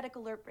 3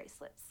 medical alert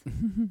bracelets.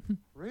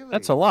 Really?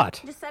 That's a lot.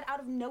 He just said out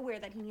of nowhere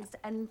that he needs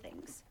to end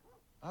things.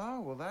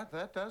 Oh, well,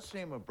 that does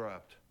seem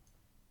abrupt.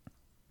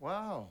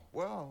 Wow.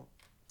 Well,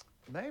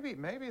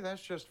 maybe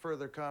that's just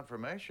further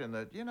confirmation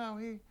that, you know,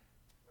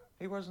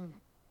 he wasn't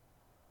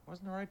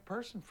the right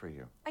person for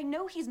you. I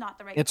know he's not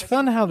the right It's person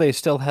fun for how me. they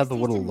still have the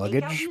His little taste in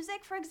makeout luggage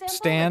music, for example,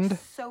 stand like,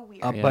 so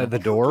weird. up Yeah. by the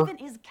Like, door. Who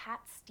even is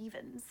Cat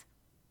Stevens?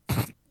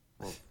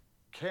 Well,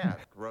 Kat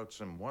wrote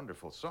some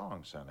wonderful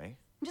songs, honey.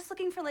 I'm just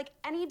looking for like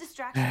any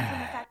distraction from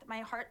the fact that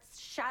my heart's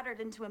shattered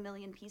into a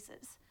million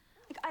pieces.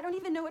 Like I don't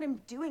even know what I'm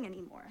doing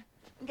anymore.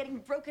 I'm getting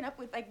broken up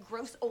with like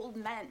gross old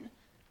men.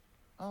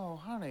 Oh,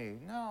 honey,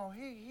 no,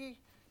 he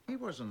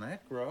wasn't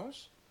that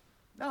gross.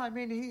 No, I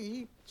mean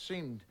he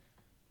seemed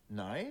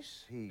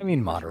nice. He I mean,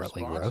 was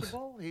moderately gross.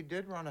 responsible. He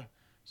did run a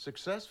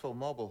successful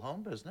mobile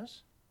home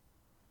business.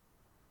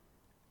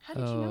 How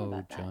did you know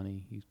about that?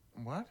 Johnny, you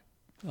What?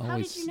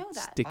 always you know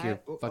that? stick your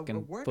I-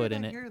 fucking where foot did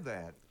in I it. hear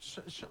that?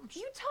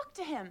 You talked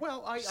to him.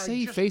 Well, I Say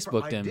you just,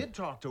 Facebooked I him. did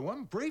talk to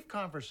him. Brief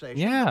conversation.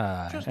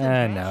 Yeah. Just in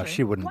No, passing.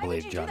 she wouldn't Why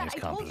believe would you do that? Johnny's I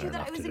told you confident that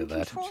I enough was to do in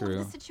that. control True.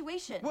 of the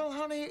situation. Well,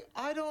 honey,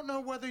 I don't know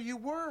whether you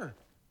were.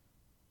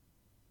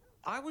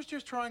 I was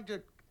just trying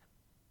to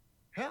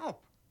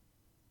help.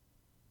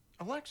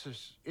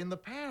 Alexis, in the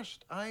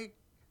past, I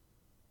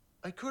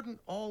couldn't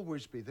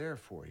always be there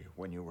for you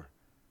when you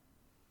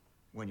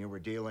were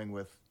dealing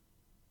with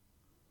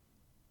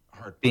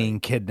heartbreak. Being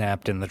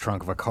kidnapped in the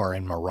trunk of a car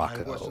in I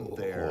Morocco wasn't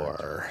there to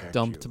or protect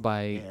Dumped you,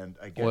 by and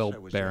I guess oil I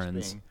was just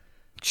barons. being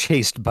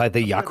chased by the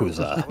a bit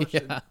Yakuza. overzealous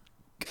and Yeah.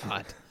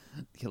 God,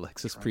 the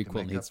Alexis trying to prequel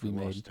make needs up to be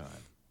for lost made.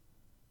 time.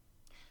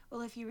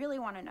 Well, if you really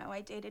want to know,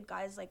 I dated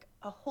guys like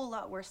a whole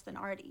lot worse than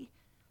Artie.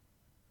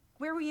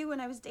 Where were you when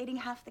I was dating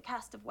half the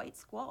cast of White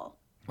Squall?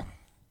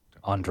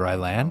 On dry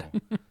land?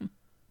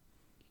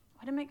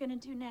 What am I gonna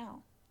do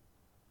now?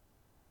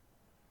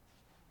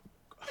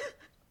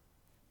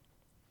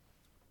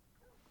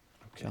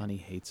 Johnny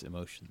hates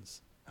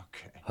emotions.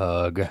 Okay.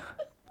 Hug.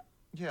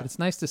 Yeah. But it's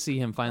nice to see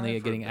him finally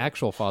getting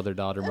actual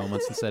father-daughter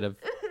moments instead of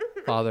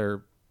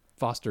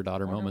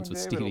foster-daughter moments with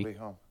David will Stevie. be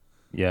home.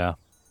 Yeah.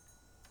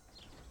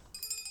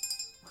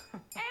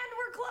 And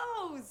we're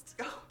closed.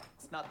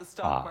 It's not the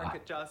stock Ah.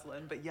 market,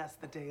 Jocelyn, but yes,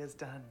 the day is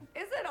done.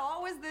 Is it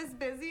always this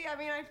busy? I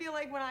mean, I feel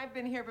like when I've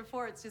been here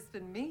before, it's just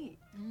been me.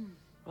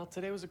 Well,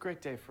 today was a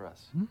great day for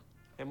us.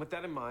 And with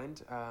that in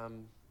mind,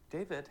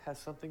 David has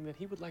something that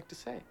he would like to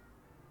say.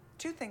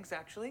 2 things,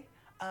 actually.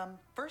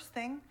 First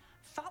thing,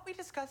 thought we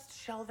discussed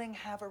shelving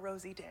Have a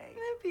Rosy Day.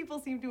 People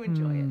seem to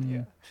enjoy it.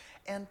 Yeah.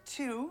 And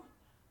 2,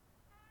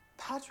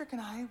 Patrick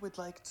and I would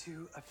like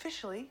to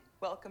officially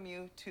welcome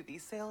you to the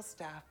sales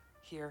staff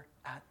here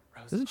at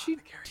Rose Doesn't she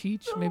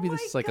teach? Maybe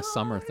this is like a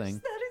summer thing.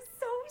 That is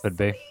so Could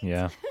be.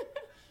 Yeah.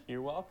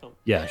 You're welcome.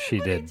 Yeah, she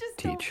But I did just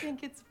don't teach.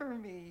 think it's for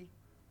me.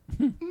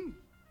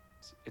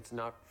 It's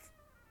not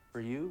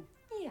for you.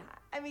 Yeah,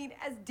 I mean,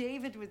 as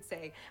David would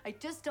say, I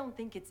just don't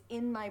think it's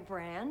in my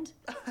brand.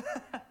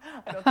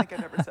 I don't think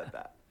I've ever said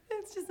that.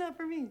 It's just not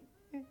for me.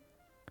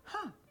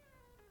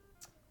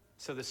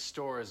 So the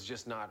store is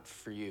just not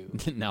for you.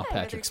 Now I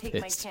Patrick's better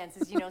take pissed. my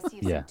chances, see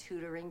if Yeah. some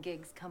tutoring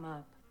gigs come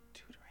up.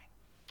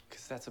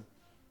 Because that's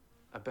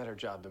a better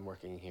job than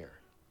working here.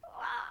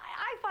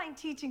 I find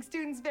teaching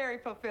students very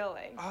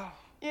fulfilling.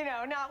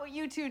 Not what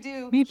you two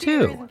do. Me here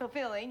too. isn't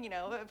fulfilling,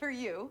 for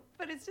you.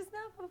 But it's just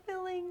not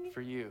fulfilling. For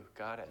you,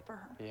 got it. For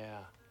her. Yeah.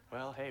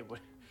 Well, hey,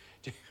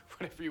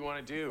 whatever you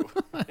want to do.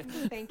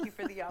 Thank you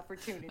for the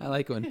opportunity. I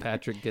like when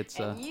Patrick gets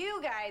And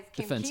you guys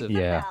can defensive. keep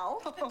the Yeah.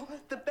 bell.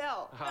 The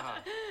bell.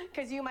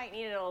 Because you might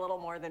need it a little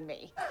more than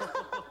me.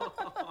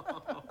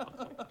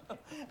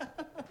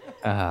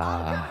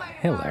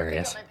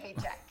 Hilarious. My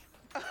paycheck.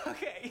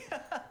 Okay.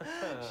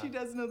 She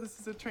does know this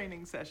is a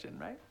training session,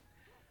 right?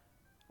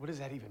 What does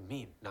that even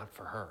mean? Not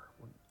for her.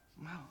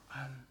 Well,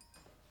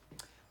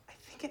 I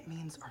think it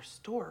means our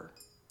store.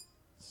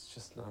 It's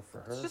just not for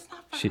her. It's just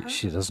not for her.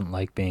 She doesn't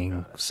like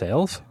being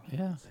sales?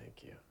 Yeah.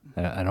 Thank you.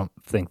 I don't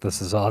think this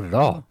is odd at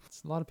all.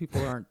 A lot of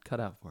people aren't cut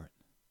out for it.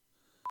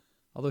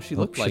 Although she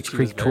Oh, looked like Schitt's she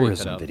was Creek very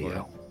tourism cut out for video.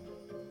 it.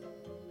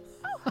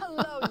 Oh,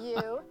 hello,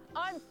 you.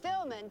 I'm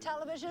filming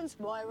television's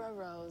Moira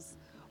Rose.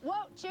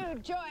 Won't you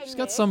join She's me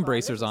got some for a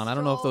bracers little on. I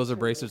don't know if those are stroll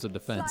bracers through of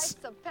defense.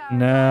 Sights of Paradise?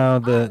 No,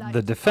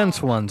 the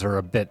defense ones are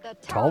a bit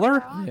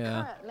taller,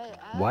 Yeah.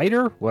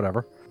 wider,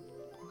 whatever.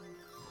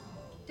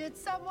 Did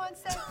someone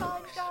say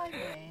fine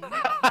dining?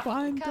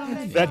 Fine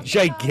dining. That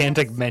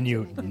gigantic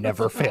menu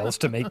never fails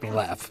to make me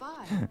laugh.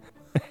 Fine.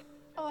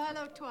 Oh,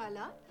 hello,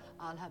 Twyla.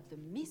 I'll have the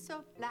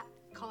miso black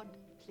cod,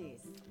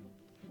 please.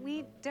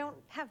 We don't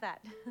have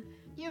that.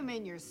 You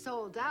mean you're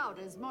sold out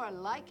is more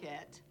like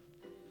it.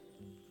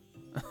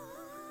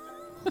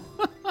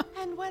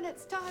 And when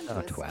it's time to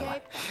Oh, Twyla.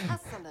 escape the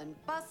hustle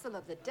and bustle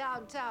of the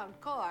downtown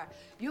core,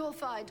 you'll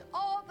find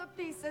all the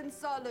peace and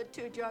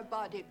solitude your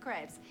body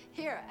craves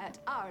here at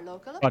our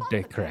local Body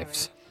apothecary.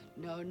 craves.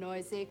 No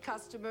noisy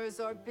customers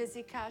or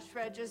busy cash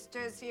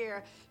registers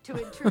here to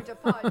intrude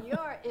upon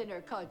your inner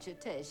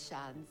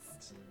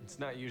cogitations. It's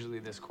not usually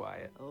this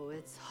quiet. Oh,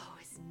 it's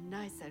always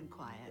nice and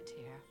quiet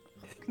here.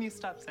 Can you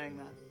stop saying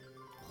that?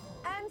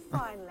 And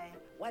finally,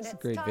 when It's a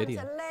it's great time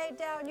video. to lay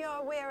down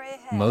your weary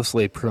head,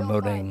 Mostly you'll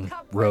promoting find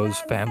comfort Rose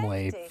and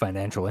family safety.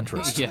 financial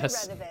interests.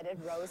 Yes. Renovated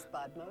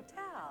Rosebud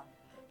Motel.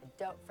 And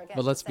don't forget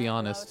But to let's say be hello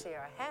honest, to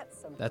your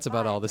handsome that's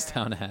about all this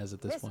proprietor, town has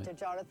at this point. Mr.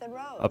 Jonathan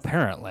Rose.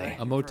 Apparently.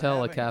 A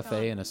motel, a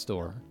cafe, and a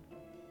store.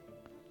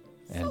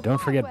 And don't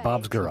forget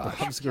Bob's Garage.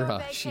 Bob's Your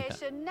Garage, yeah.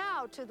 vacation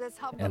now to this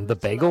humble And the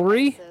little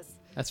bagelry? oasis.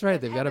 That's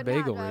right, they've got a If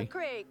heaven had bagelry.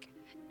 creek,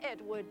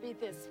 it would be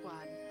this one.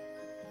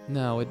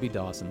 No, it'd be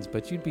Dawson's,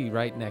 but you'd be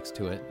right next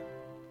to it.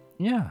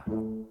 Yeah.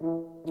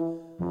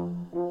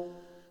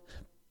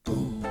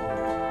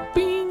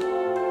 Bing,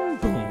 boom,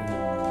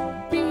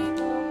 bing.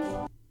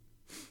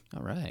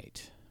 All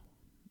right.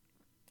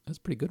 That's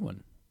a pretty good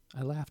one.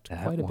 I laughed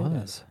That quite a bit. At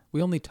was. it.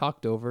 We only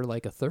talked over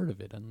like a third of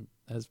it, and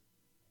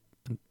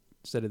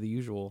instead of the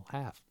usual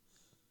half.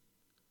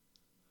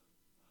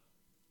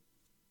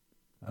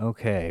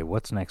 Okay,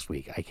 what's next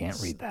week? I can't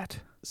read that.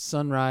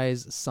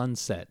 Sunrise,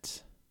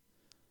 sunset.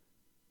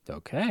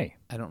 Okay.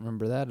 I don't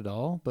remember that at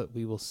all, but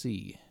we will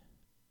see.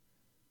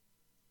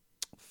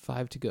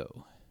 5 to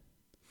go.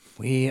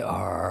 We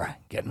are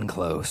getting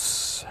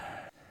close.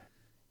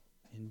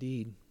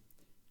 Indeed.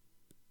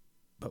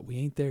 But we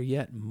ain't there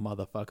yet,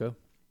 motherfucker.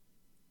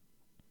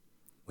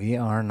 We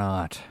are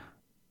not.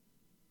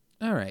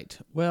 All right.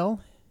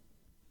 Well,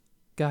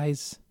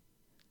 guys,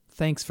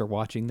 thanks for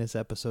watching this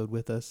episode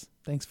with us.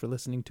 Thanks for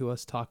listening to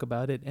us talk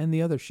about it and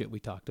the other shit we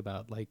talked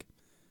about, like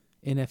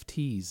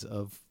NFTs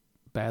of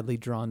badly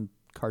drawn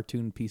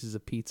cartoon pieces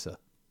of pizza.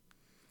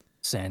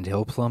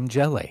 Sandhill plum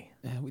jelly.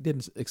 We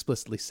didn't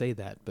explicitly say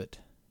that, but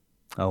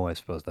Oh, I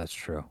suppose that's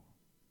true.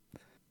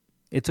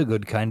 It's a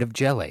good kind of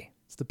jelly.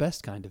 it's the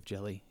best kind of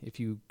jelly if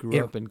you grew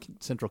It- up in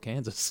central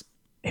Kansas.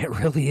 It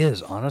really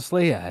is.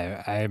 Honestly,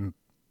 I'm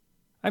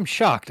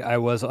shocked. I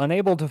was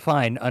unable to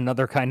find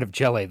another kind of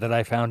jelly that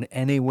I found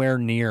anywhere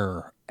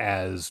near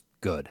as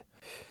good.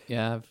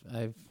 Yeah,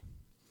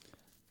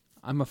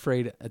 I'm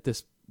afraid at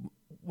this.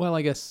 Well,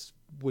 I guess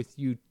with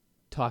you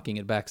talking,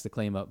 it backs the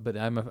claim up. But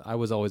I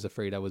was always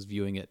afraid I was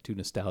viewing it too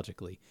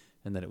nostalgically,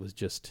 and that it was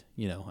just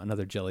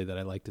another jelly that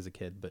I liked as a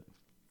kid. But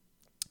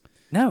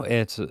No,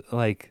 it's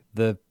like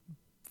the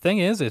thing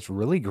is, it's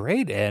really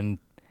great, and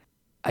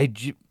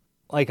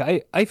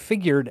I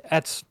figured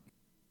at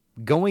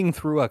going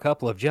through a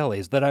couple of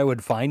jellies that I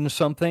would find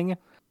something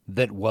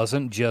that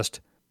wasn't just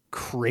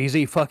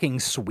crazy fucking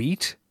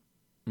sweet,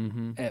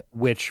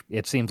 which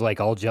it seems like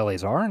all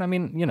jellies are. And I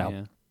mean,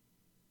 yeah.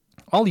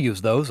 I'll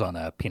use those on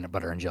a peanut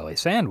butter and jelly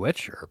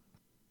sandwich or,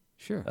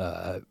 Sure.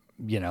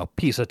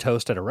 Piece of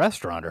toast at a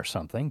restaurant or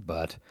something.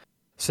 But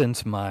since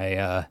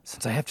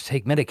since I have to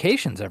take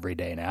medications every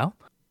day now,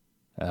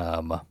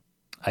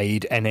 I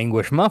eat an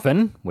English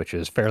muffin, which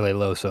is fairly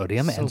low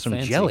sodium, So and some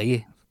fancy.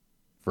 jelly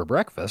for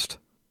breakfast.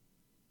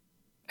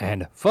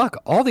 And fuck,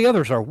 all the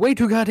others are way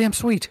too goddamn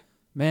sweet.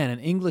 Man, an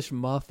English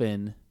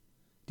muffin.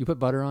 Do you put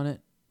butter on it,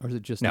 or is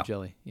it just No. the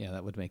jelly? Yeah,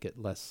 that would make it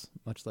much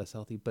less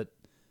healthy. But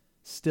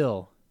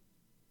still,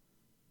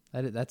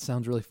 that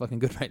sounds really fucking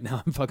good right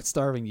now. I'm fucking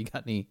starving. You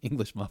got any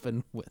English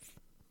muffin with?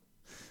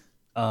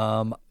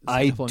 I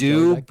Pineapple and jelly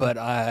do, back there?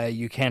 but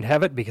you can't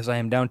have it because I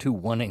am down to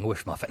one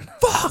English muffin.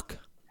 Fuck!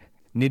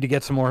 Need to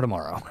get some more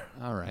tomorrow.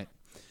 All right.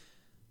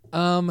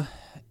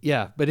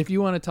 Yeah, but if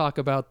you want to talk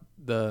about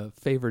the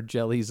favorite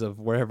jellies of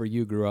wherever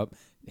you grew up,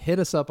 hit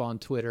us up on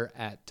Twitter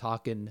at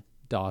Talkin'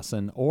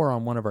 Dawson or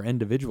on one of our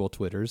individual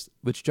Twitters,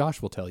 which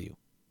Josh will tell you.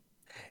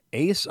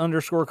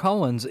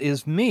 Ace_Collins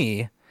is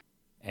me,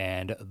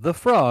 and the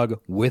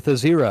frog with a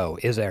 0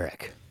 is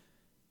Eric.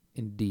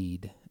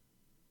 Indeed.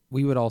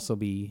 We would also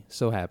be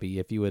so happy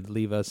if you would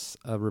leave us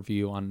a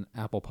review on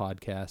Apple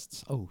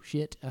Podcasts. Oh,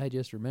 shit. I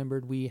just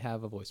remembered we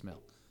have a voicemail.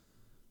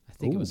 I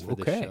think it was Ooh, for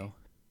this okay. show.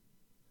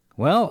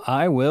 Well,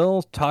 I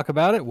will talk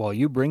about it while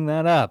you bring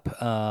that up.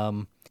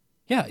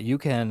 Yeah, you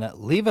can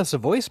leave us a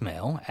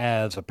voicemail,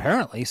 as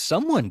apparently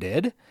someone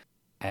did,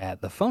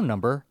 at the phone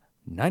number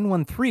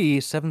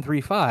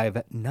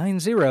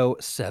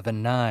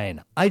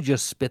 913-735-9079. I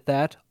just spit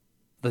that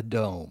the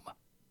dome.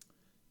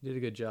 You did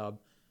a good job.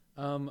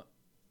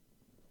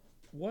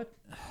 What?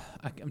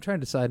 I'm trying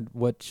to decide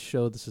what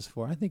show this is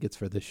for. I think it's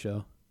for this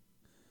show.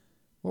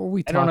 What were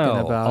we I talking don't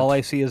know. about? All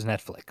I see is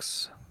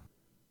Netflix.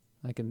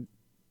 I can.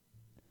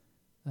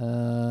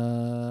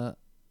 We're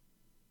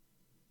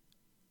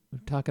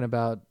talking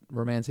about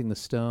Romancing the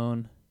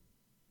Stone.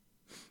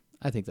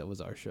 I think that was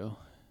our show.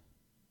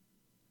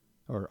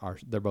 Or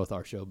they're both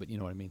our show, but you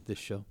know what I mean. This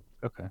show.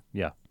 Okay.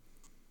 Yeah.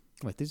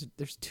 Wait,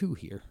 there's two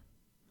here.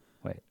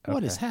 Wait. What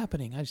okay. is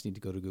happening? I just need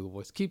to go to Google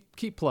Voice.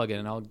 Keep plugging,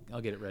 and I'll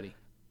get it ready.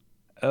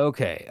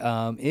 Okay.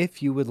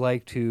 If you would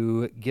like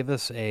to give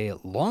us a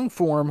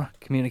long-form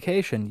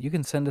communication, you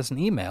can send us an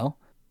email,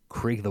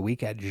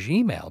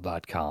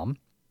 creekoftheweek@gmail.com.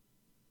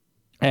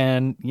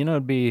 And,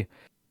 it'd be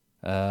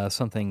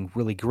something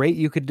really great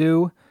you could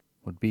do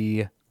would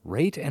be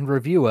rate and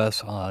review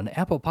us on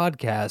Apple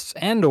Podcasts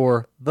and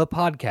or the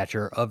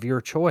podcatcher of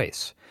your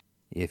choice.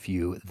 If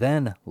you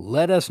then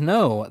let us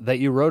know that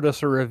you wrote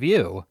us a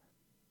review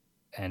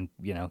and,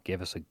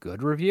 gave us a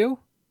good review,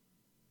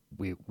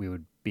 we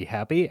would be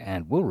happy,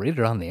 and we'll read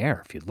it on the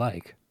air if you'd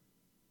like.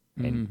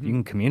 And you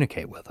can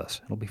communicate with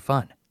us. It'll be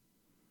fun.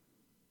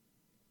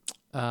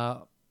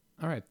 All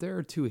right, there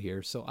are two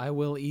here, so I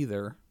will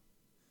either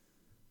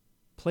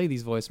play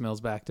these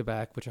voicemails back to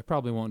back, which I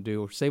probably won't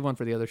do, or save one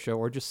for the other show,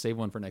 or just save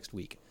one for next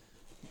week.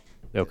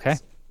 Okay.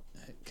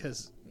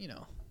 Because,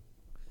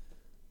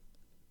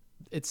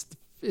 it's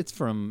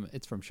from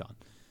Sean.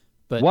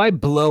 But why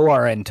blow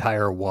our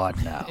entire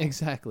wad now?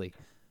 Exactly.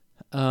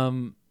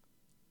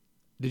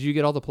 Did you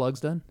get all the plugs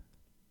done?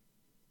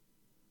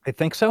 I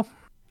think so.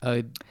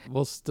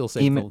 We'll still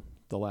save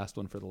the last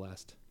one for the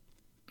last.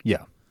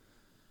 Yeah.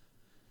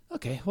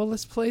 Okay, well,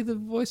 let's play the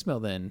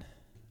voicemail then.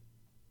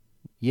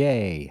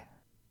 Yay.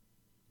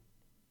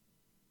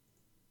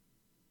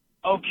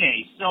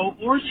 Okay, so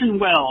Orson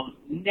Welles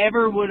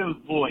never would have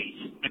voiced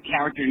a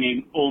character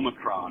named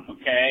Omicron,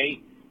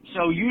 okay?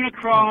 So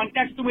Unicron,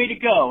 that's the way to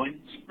go. And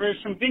for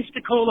some Vince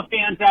DiCola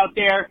fans out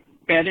there,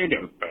 better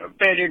do.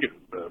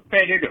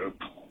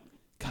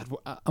 God,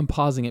 I'm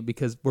pausing it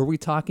because were we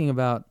talking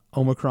about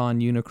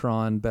Omicron,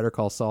 Unicron, Better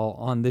Call Saul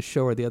on this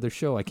show or the other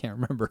show? I can't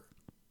remember.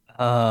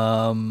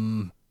 I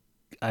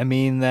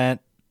mean, that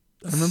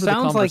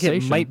sounds like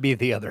it might be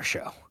the other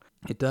show.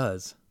 It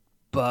does.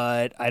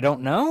 But I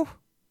don't know.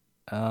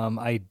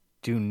 I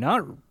do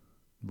not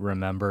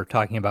remember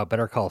talking about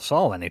Better Call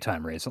Saul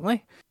anytime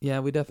recently. Yeah,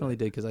 we definitely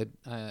did because I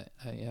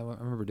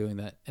remember doing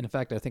that. And in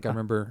fact, I think I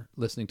remember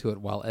listening to it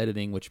while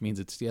editing, which means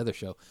it's the other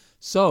show.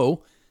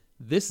 So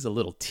this is a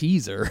little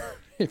teaser.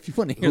 If you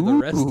want to hear the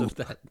rest of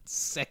that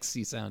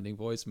sexy sounding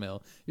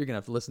voicemail, you're going to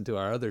have to listen to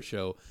our other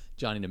show,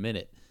 Johnny in a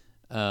Minute,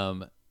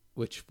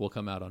 which will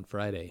come out on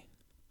Friday.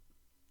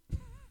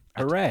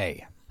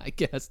 Hooray. I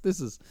guess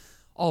this is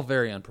all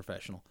very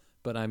unprofessional,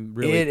 but I'm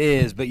really... It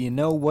is, but you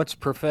know what's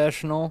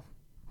professional?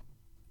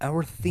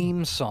 Our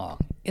theme song.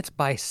 It's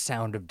by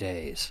Sound of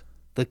Days.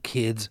 The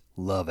kids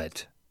love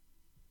it.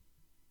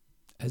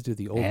 As do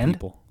the old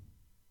people.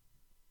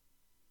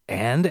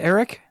 And,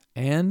 Eric?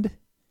 And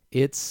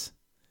it's...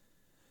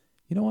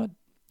 You know what?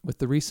 With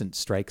the recent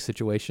strike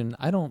situation,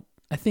 I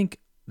think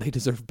they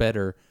deserve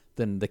better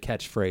than the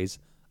catchphrase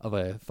of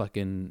a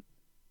fucking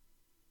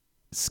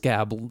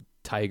scab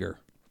tiger.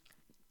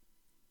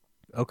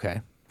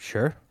 Okay,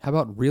 sure. How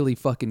about really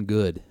fucking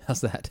good?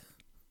 How's that?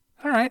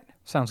 All right,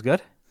 sounds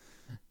good.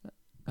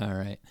 All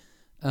right.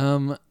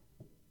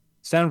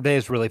 Sound of Day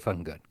is really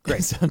fucking good.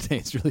 Great. Sound of Day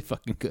is really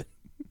fucking good.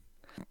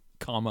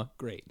 Comma,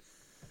 great.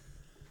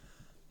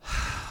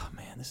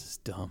 Man, this is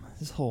dumb.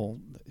 This whole...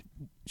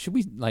 Should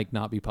we,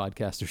 not be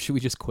podcasters? Should we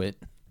just quit?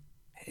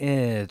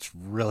 It's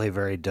really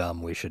very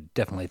dumb. We should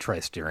definitely try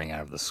steering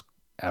out of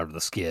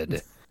the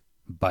skid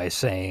by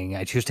saying,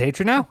 I choose to hate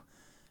you now.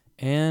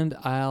 And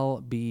I'll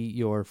be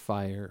your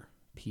fire.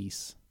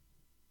 Peace.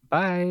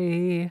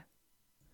 Bye.